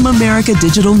Harlem America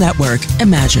Digital Network.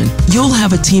 Imagine, you'll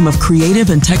have a team of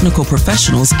creative and technical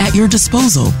professionals at your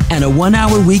disposal and a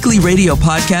 1-hour weekly radio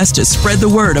podcast to spread the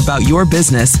word about your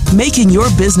business. Making your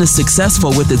business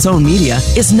successful with its own media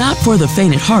is not for the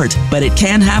faint at heart, but it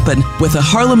can happen with a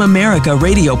Harlem America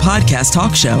radio podcast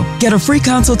talk show. Get a free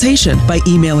consultation by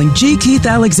emailing G. Keith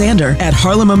Alexander at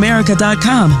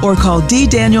harlemamerica.com or call D.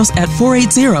 Daniels at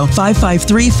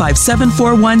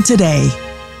 480-553-5741 today.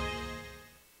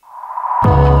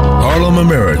 Harlem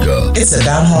America. It's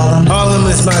about Harlem. Harlem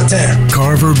is my town.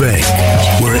 Carver Bank,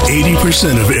 where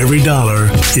 80% of every dollar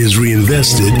is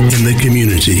reinvested in the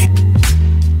community.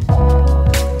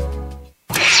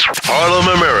 Harlem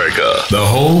America, the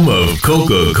home of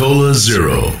Coca-Cola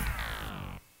Zero.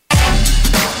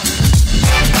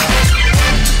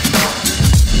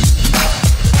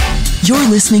 You're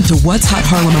listening to What's Hot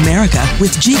Harlem America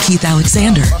with G. Keith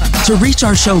Alexander. To reach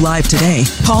our show live today,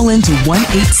 call in to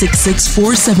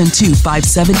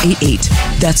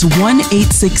 1-866-472-5788. That's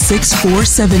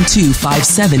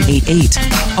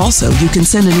 1-866-472-5788. Also, you can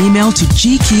send an email to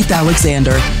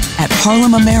gkeithalexander at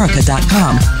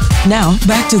harlemamerica.com. Now,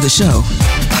 back to the show.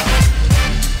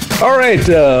 All right,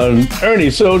 Ernie,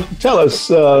 so tell us,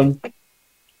 do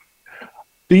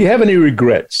you have any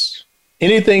regrets?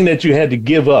 Anything that you had to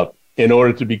give up in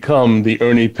order to become the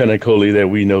Ernie Panicoli that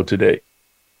we know today?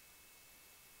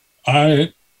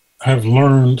 I have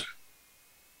learned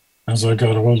as I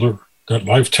got older that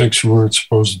life takes you where it's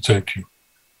supposed to take you.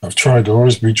 I've tried to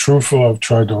always be truthful. I've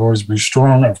tried to always be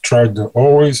strong. I've tried to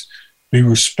always be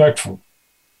respectful.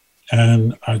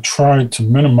 And I tried to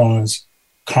minimize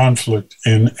conflict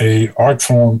in a art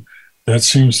form that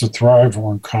seems to thrive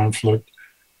on conflict.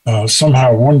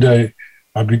 Somehow one day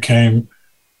I became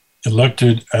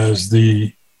elected as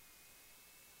the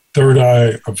third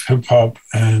eye of hip hop,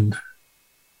 and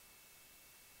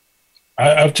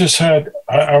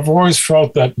I've always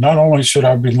felt that not only should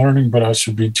I be learning, but I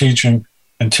should be teaching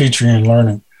and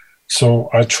learning. So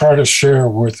I try to share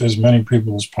with as many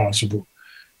people as possible.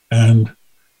 And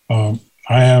I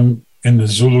am in the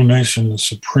Zulu Nation, the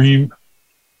supreme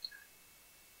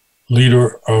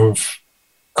leader of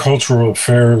cultural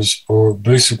affairs, or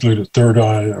basically the third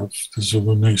eye of the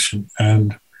Zulu Nation.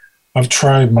 And I've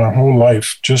tried my whole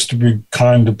life just to be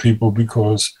kind to people,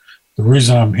 because the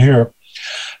reason I'm here,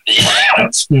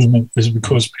 excuse me, is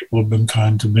because people have been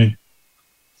kind to me.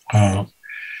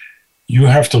 You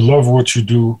have to love what you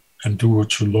do and do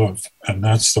what you love. And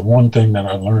that's the one thing that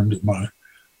I learned in my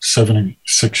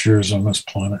 76 years on this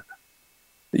planet.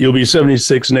 You'll be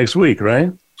 76 next week,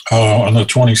 right? On the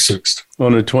 26th.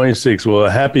 On the 26th. Well,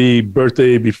 happy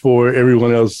birthday before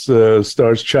everyone else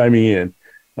starts chiming in.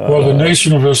 Well, the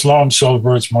Nation of Islam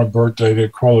celebrates my birthday. They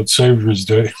call it Savior's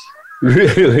Day.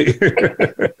 Really?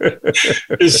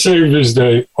 It's Savior's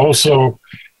Day. Also,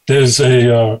 there's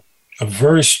a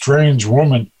very strange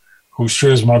woman who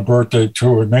shares my birthday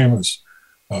too. Her name is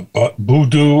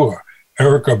Budu or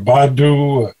Erica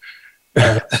Badu.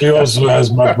 She also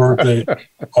has my birthday.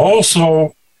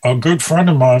 Also, a good friend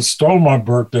of mine stole my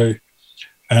birthday,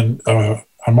 and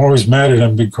I'm always mad at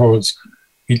him because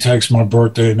he takes my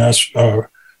birthday, and that's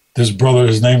this brother.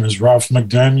 His name is Ralph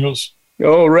McDaniels.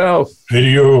 Oh, Ralph.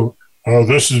 Video.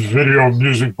 This is Video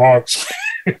Music Box.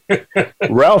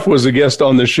 Ralph was a guest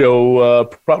on the show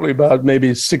probably about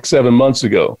maybe 6-7 months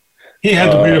ago. He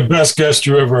had to be the best guest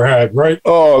you ever had, right?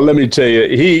 Oh, let me tell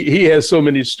you, he has so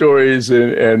many stories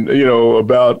and you know,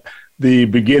 about the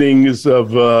beginnings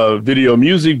of Video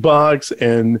Music Box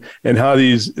and how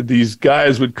these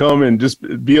guys would come and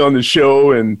just be on the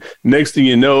show, and next thing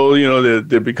you know,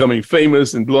 they're becoming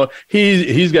famous and blowing.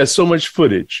 He's got so much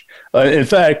footage. In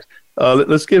fact,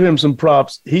 let's give him some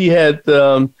props. He had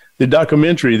the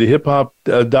documentary, the hip hop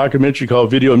documentary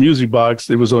called Video Music Box.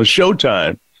 It was on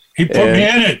Showtime. He put me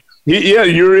in it. Yeah,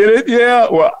 you're in it. Yeah,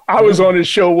 well, I was on his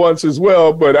show once as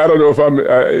well, but I don't know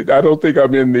if I don't think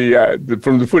I'm in the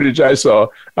from the footage I saw.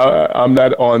 I'm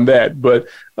not on that, but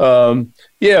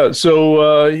yeah.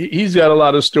 So he's got a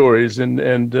lot of stories, and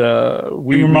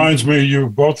he reminds me.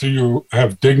 Both of you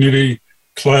have dignity,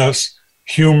 class,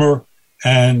 humor,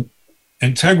 and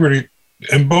integrity,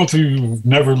 and both of you have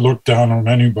never looked down on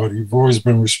anybody. You've always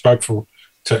been respectful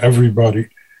to everybody,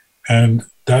 and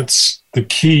that's the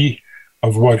key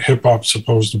of what hip-hop's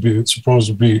supposed to be. It's supposed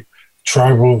to be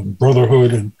tribal and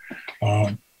brotherhood, and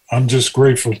I'm just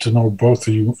grateful to know both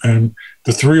of you. And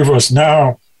the three of us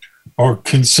now are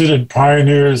considered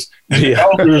pioneers and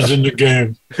elders in the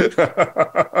game.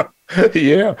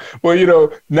 Yeah. Well, you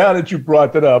know, now that you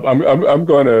brought that up, I'm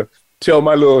going to tell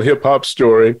my little hip-hop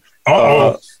story.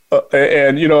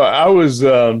 And, you know, I was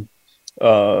a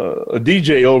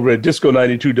DJ over at Disco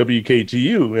 92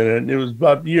 WKTU, and it was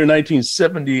about the year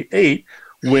 1978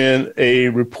 when a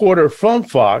reporter from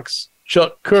Fox,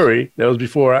 Chuck Curry, that was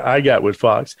before I got with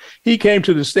Fox, he came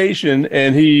to the station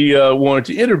and he wanted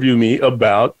to interview me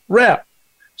about rap.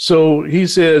 So he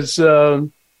says,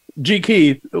 G.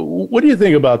 Keith, what do you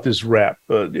think about this rap?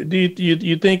 Do you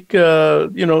think,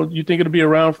 you think it'll be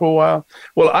around for a while?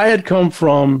 Well, I had come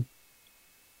from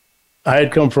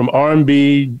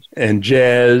R&B and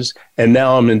jazz, and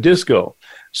now I'm in disco.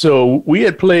 So we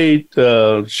had played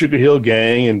Sugar Hill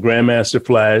Gang and Grandmaster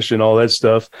Flash and all that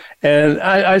stuff. And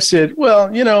I said,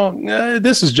 well, you know,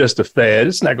 this is just a fad.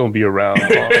 It's not going to be around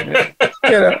long.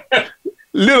 You know,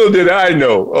 little did I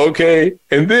know, okay?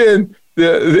 And then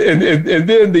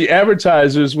the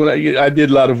advertisers, when I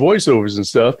did a lot of voiceovers and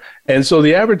stuff, and so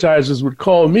the advertisers would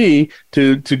call me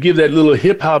to give that little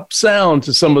hip hop sound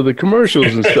to some of the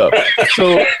commercials and stuff.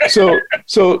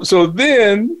 So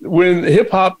then when hip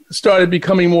hop started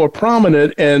becoming more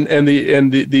prominent and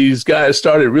these guys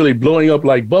started really blowing up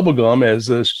like bubblegum, as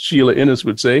Sheila Ennis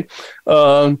would say,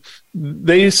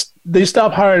 they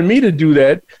stopped hiring me to do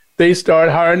that. They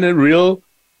started hiring the real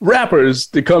rappers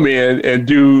to come in and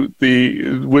do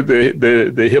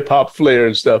the hip hop flair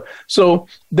and stuff. So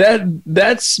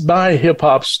that's my hip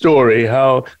hop story.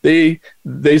 How they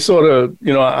sort of,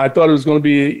 you know, I thought it was going to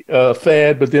be a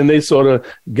fad, but then they sort of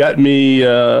got me.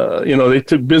 They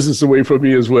took business away from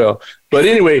me as well. But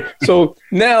anyway, so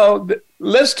now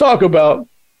let's talk about.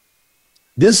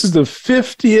 This is the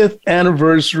 50th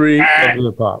anniversary of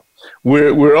hip hop.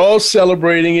 We're all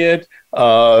celebrating it.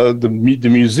 The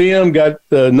museum got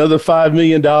another $5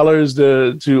 million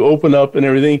to open up and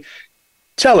everything.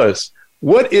 Tell us,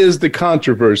 what is the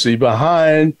controversy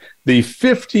behind the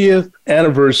 50th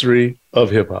anniversary of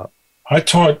hip hop? I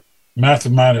taught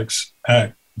mathematics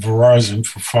at Verizon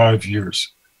for 5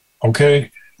 years.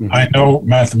 Okay? Mm-hmm. I know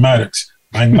mathematics.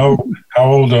 I know how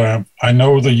old I am. I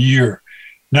know the year.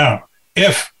 Now,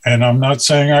 and I'm not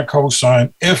saying I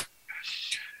co-sign, if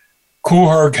Kool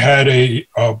Herc had a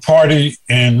party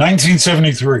in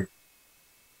 1973.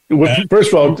 Well,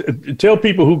 first of all, tell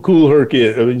people who Kool Herc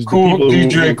is.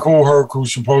 DJ Kool Herc,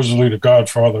 who's supposedly the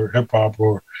godfather of hip hop,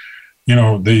 or, you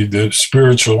know, the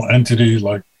spiritual entity,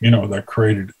 like, you know, that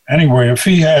created it. Anyway, if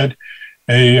he had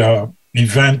a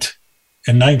event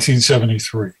in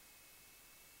 1973,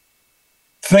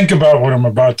 think about what I'm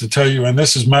about to tell you, and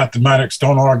this is mathematics.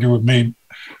 Don't argue with me.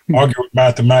 Argue with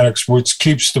mathematics, which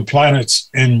keeps the planets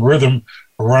in rhythm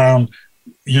around,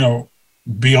 you know,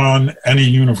 beyond any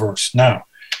universe. Now,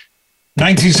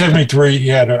 1973, he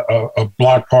had a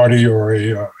block party or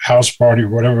a house party,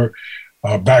 whatever,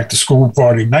 back to school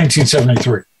party,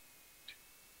 1973.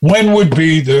 When would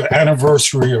be the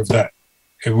anniversary of that?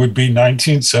 It would be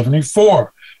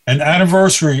 1974. An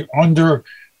anniversary under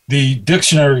the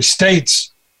dictionary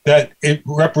states that it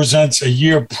represents a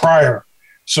year prior.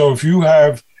 So if you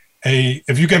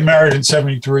get married in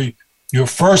 73, your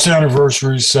first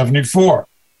anniversary is 74.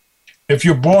 If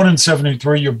you're born in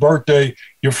 73,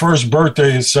 your first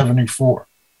birthday is 74.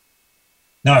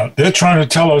 Now, they're trying to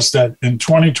tell us that in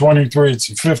 2023, it's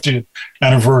the 50th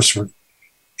anniversary.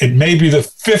 It may be the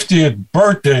 50th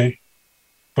birthday,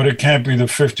 but it can't be the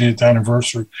 50th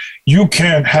anniversary. You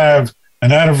can't have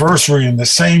an anniversary in the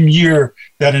same year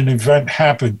that an event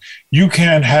happened. You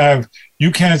can't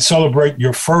celebrate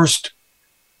your first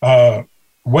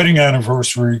wedding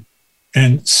anniversary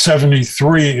in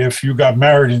 73 if you got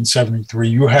married in 73.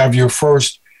 You have your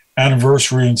first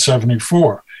anniversary in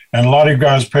 74. And a lot of you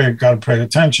guys got to pay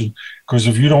attention, because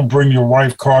if you don't bring your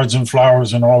wife cards and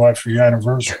flowers and all that for your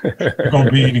anniversary, you're going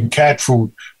to be eating cat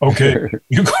food, okay?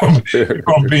 You're going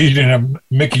to be eating a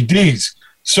Mickey D's.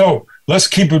 So let's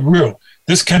keep it real.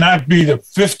 This cannot be the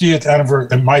 50th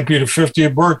anniversary. It might be the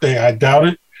 50th birthday. I doubt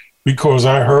it, because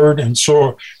I heard and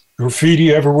saw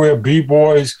graffiti everywhere,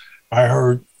 B-boys. I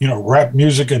heard, rap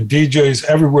music and DJs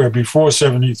everywhere before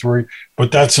 73, but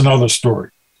that's another story.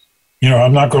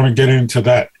 I'm not going to get into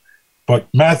that. But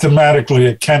mathematically,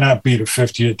 it cannot be the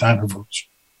 50th anniversary.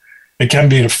 It can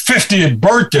be the 50th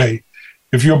birthday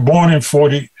if you're born in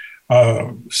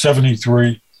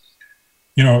 73.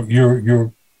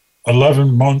 You're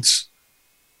 11 months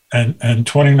and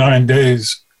 29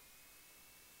 days,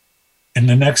 and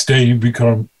the next day you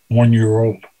become 1 year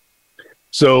old.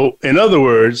 So, in other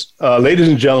words, ladies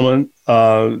and gentlemen,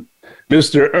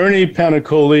 Mr. Ernie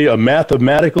Panicoli, a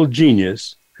mathematical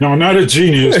genius. No, not a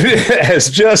genius. has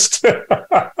just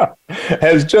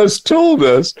told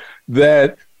us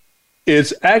that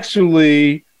it's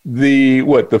actually the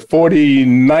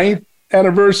 49th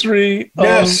anniversary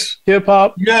of hip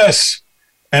hop. Yes,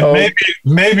 and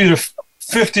maybe the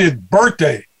 50th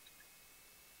birthday.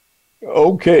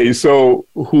 Okay, so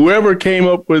whoever came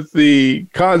up with the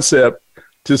concept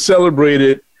to celebrate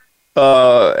it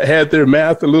had their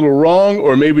math a little wrong,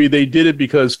 or maybe they did it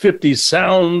because 50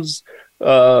 sounds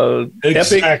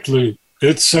exactly epic.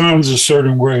 It sounds a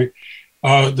certain way.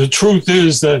 The truth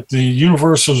is that the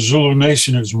Universal Zulu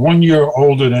Nation is 1 year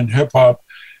older than hip hop,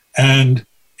 and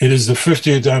it is the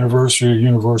 50th anniversary of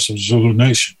Universal Zulu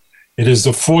Nation. It is the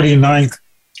 49th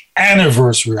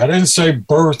anniversary. I didn't say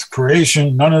birth,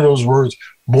 creation, none of those words.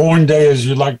 Born day, as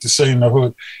you like to say in the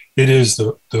hood. It is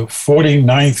the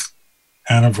 49th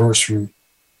anniversary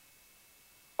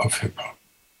of hip hop.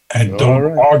 And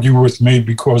don't argue with me,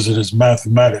 because it is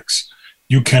mathematics.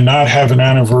 You cannot have an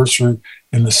anniversary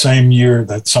in the same year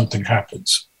that something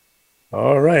happens.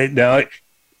 All right. Now,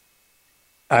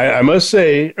 I must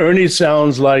say, Ernie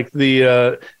sounds like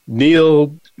the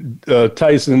Neil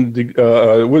Tyson, Neil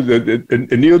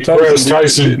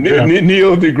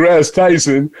deGrasse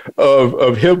Tyson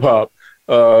of hip hop.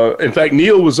 In fact,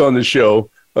 Neil was on the show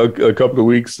a couple of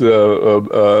weeks,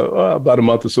 about a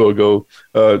month or so ago,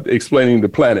 explaining the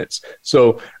planets.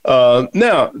 So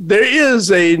now there is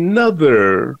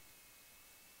another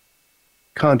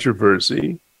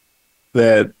controversy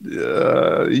that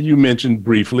you mentioned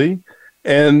briefly,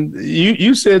 and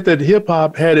you said that hip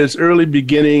hop had its early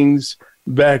beginnings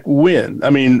back when? I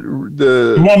mean,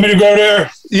 You want me to go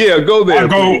there? Yeah, go there.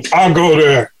 I'll go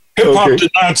there. Hip hop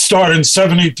did not start in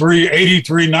 73,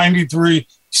 83, 93,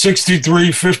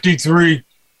 63, 53,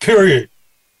 period.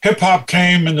 Hip hop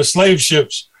came in the slave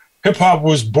ships. Hip hop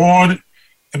was born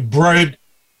and bred,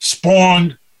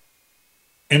 spawned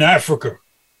in Africa.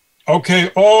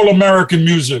 Okay, all American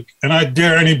music, and I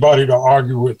dare anybody to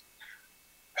argue with,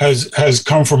 has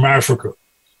come from Africa.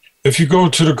 If you go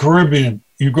to the Caribbean,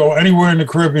 you go anywhere in the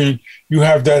Caribbean, you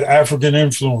have that African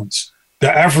influence,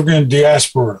 the African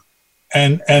diaspora.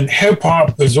 And hip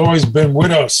hop has always been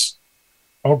with us.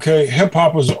 Okay, hip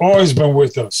hop has always been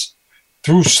with us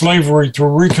through slavery,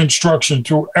 through Reconstruction,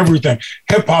 through everything.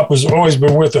 Hip hop has always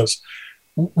been with us.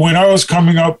 When I was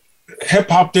coming up, hip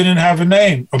hop didn't have a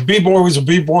name. A b-boy was a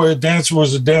b-boy, a dancer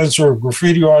was a dancer, a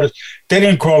graffiti artist. They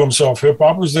didn't call themselves hip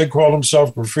hoppers. They called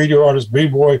themselves graffiti artist,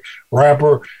 b-boy,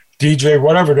 rapper, DJ,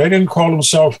 whatever. They didn't call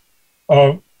themselves.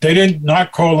 They did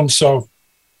not call themselves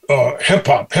hip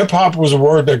hop. Hip hop was a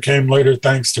word that came later,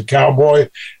 thanks to cowboy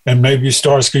and maybe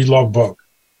Starsky Love Bug.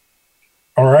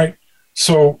 All right.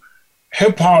 So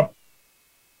hip hop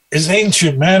is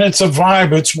ancient, man. It's a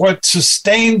vibe. It's what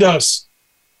sustained us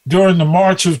during the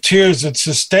March of Tears. It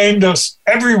sustained us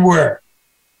everywhere,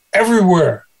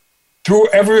 through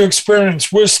every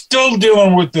experience. We're still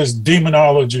dealing with this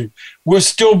demonology. We're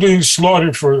still being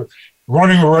slaughtered for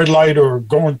running a red light or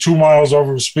going 2 miles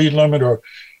over a speed limit, or,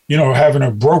 having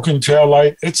a broken tail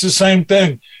light. It's the same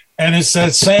thing. And it's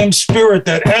that same spirit,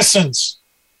 that essence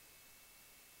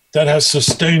that has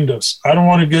sustained us. I don't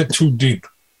want to get too deep.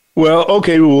 Well,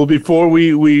 okay. Well, before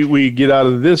we get out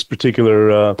of this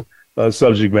particular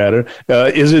subject matter,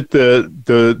 is it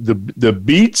the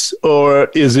beats, or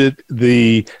is it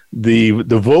the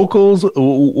vocals?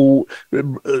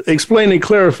 Explain and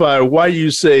clarify why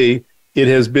you say it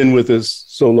has been with us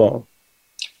so long.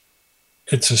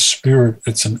 It's a spirit.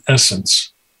 It's an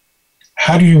essence.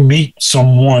 How do you meet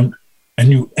someone and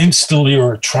you instantly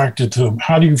are attracted to them?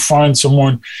 How do you find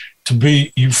someone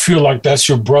you feel like that's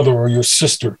your brother or your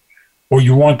sister, or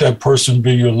you want that person to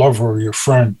be your lover or your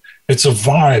friend? It's a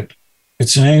vibe.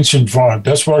 It's an ancient vibe.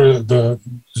 That's why the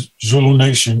Zulu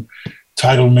Nation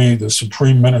titled me the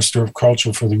Supreme Minister of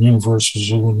Culture for the Universal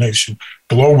Zulu Nation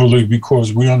globally,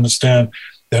 because we understand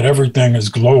that everything is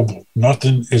global.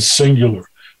 Nothing is singular,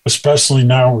 especially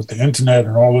now with the internet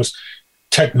and all this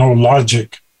technology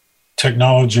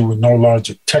with no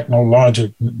logic,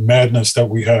 technologic madness that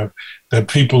we have, that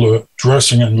people are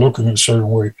dressing and looking a certain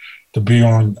way to be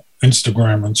on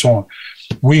Instagram and so on.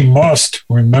 We must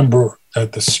remember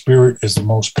that the spirit is the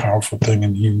most powerful thing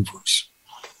in the universe.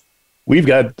 We've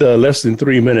got less than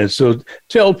 3 minutes. So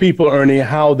tell people, Ernie,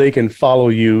 how they can follow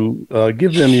you.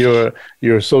 Give them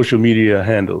your social media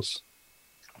handles.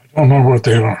 I don't know what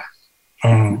they are.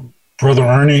 Brother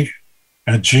Ernie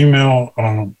at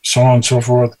Gmail, so on and so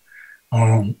forth.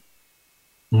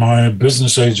 My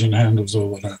business agent handles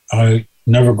all of that. I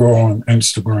never go on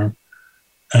Instagram.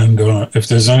 And if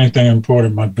there's anything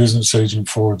important, my business agent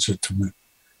forwards it to me.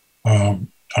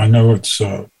 I know it's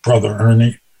Brother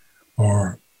Ernie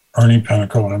or Ernie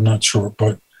Panicoli, I'm not sure.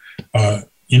 But,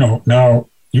 now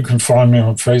you can find me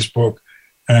on Facebook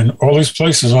and all these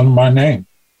places under my name,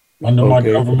 under my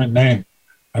government name.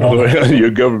 I don't your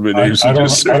government name. I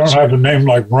don't have a name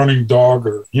like Running Dog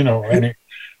or, any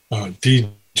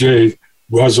DJ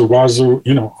Wazu.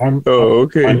 I'm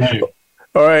my name.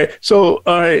 All right. So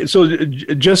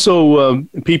just so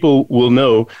people will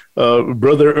know,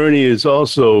 Brother Ernie is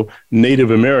also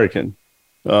Native American.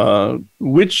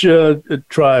 Which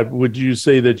tribe would you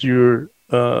say that you're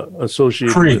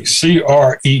associated Cree, with?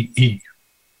 Cree.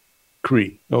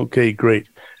 Cree. Okay, great.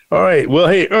 All right. Well,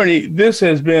 hey, Ernie, this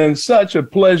has been such a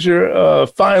pleasure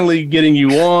finally getting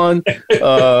you on.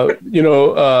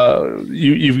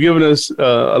 You've given us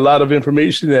a lot of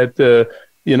information that, that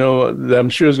I'm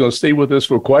sure is going to stay with us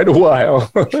for quite a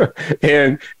while.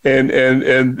 and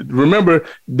remember,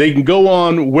 they can go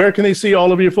on. Where can they see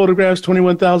all of your photographs?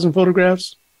 21,000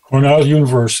 photographs? Cornell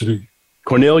University.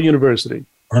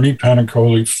 Ernie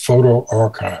Panicoli Photo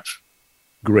Archive.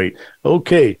 Great.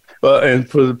 Okay. And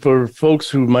for folks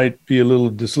who might be a little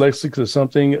dyslexic or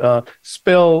something,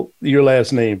 spell your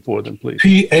last name for them, please.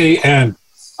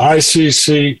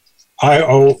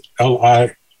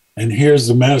 PANICCIOLI. And here's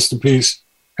the masterpiece,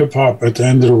 Hip Hop at the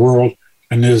End of the World.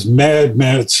 And there's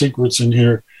mad secrets in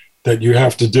here that you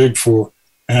have to dig for.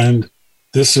 And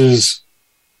this is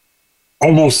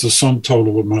almost the sum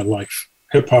total of my life.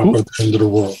 Hip Hop at the End of the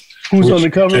World. Who's on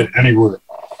the cover? Anywhere.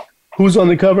 Who's on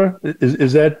the cover?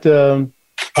 Is that...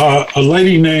 a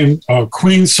lady named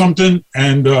Queen something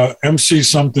and MC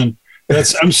something.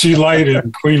 That's MC Light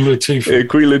and Queen Latifah.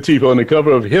 Queen Latifah on the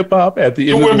cover of Hip Hop at the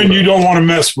End of the World. The women you don't want to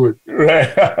mess with. Right.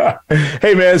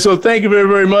 Hey, man, so thank you very,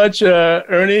 very much,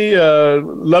 Ernie.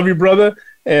 Love you, brother.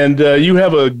 And you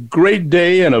have a great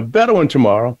day and a better one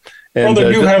tomorrow. And,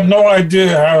 brother, you have no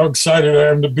idea how excited I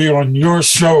am to be on your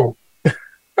show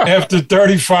after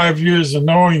 35 years of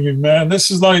knowing you, man.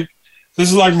 This is like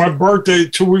my birthday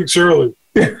 2 weeks early.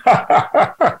 Hey,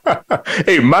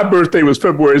 my birthday was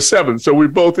February 7th, so we're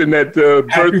both in that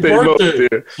birthday mode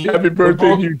there. Happy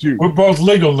birthday to you too. We're both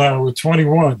legal now. We're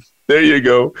 21. There you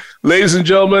go. Ladies and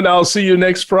gentlemen, I'll see you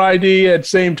next Friday at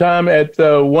same time at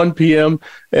 1 p.m.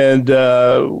 And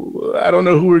I don't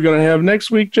know who we're going to have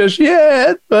next week just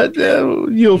yet, but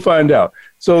you'll find out.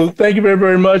 So thank you very,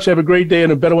 very much. Have a great day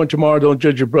and a better one tomorrow. Don't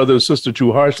judge your brother or sister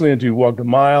too harshly until you walk a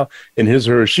mile in his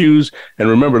or her shoes. And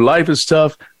remember, life is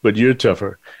tough, but you're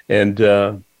tougher. And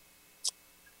have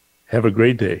a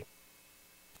great day.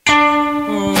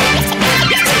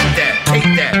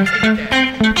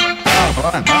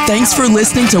 Thanks for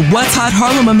listening to What's Hot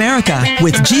Harlem America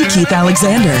with G. Keith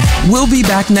Alexander. We'll be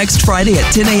back next Friday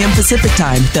at 10 a.m. Pacific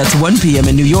Time. That's 1 p.m.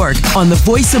 in New York on the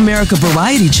Voice America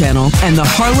Variety Channel and the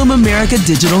Harlem America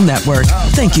Digital Network.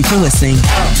 Thank you for listening.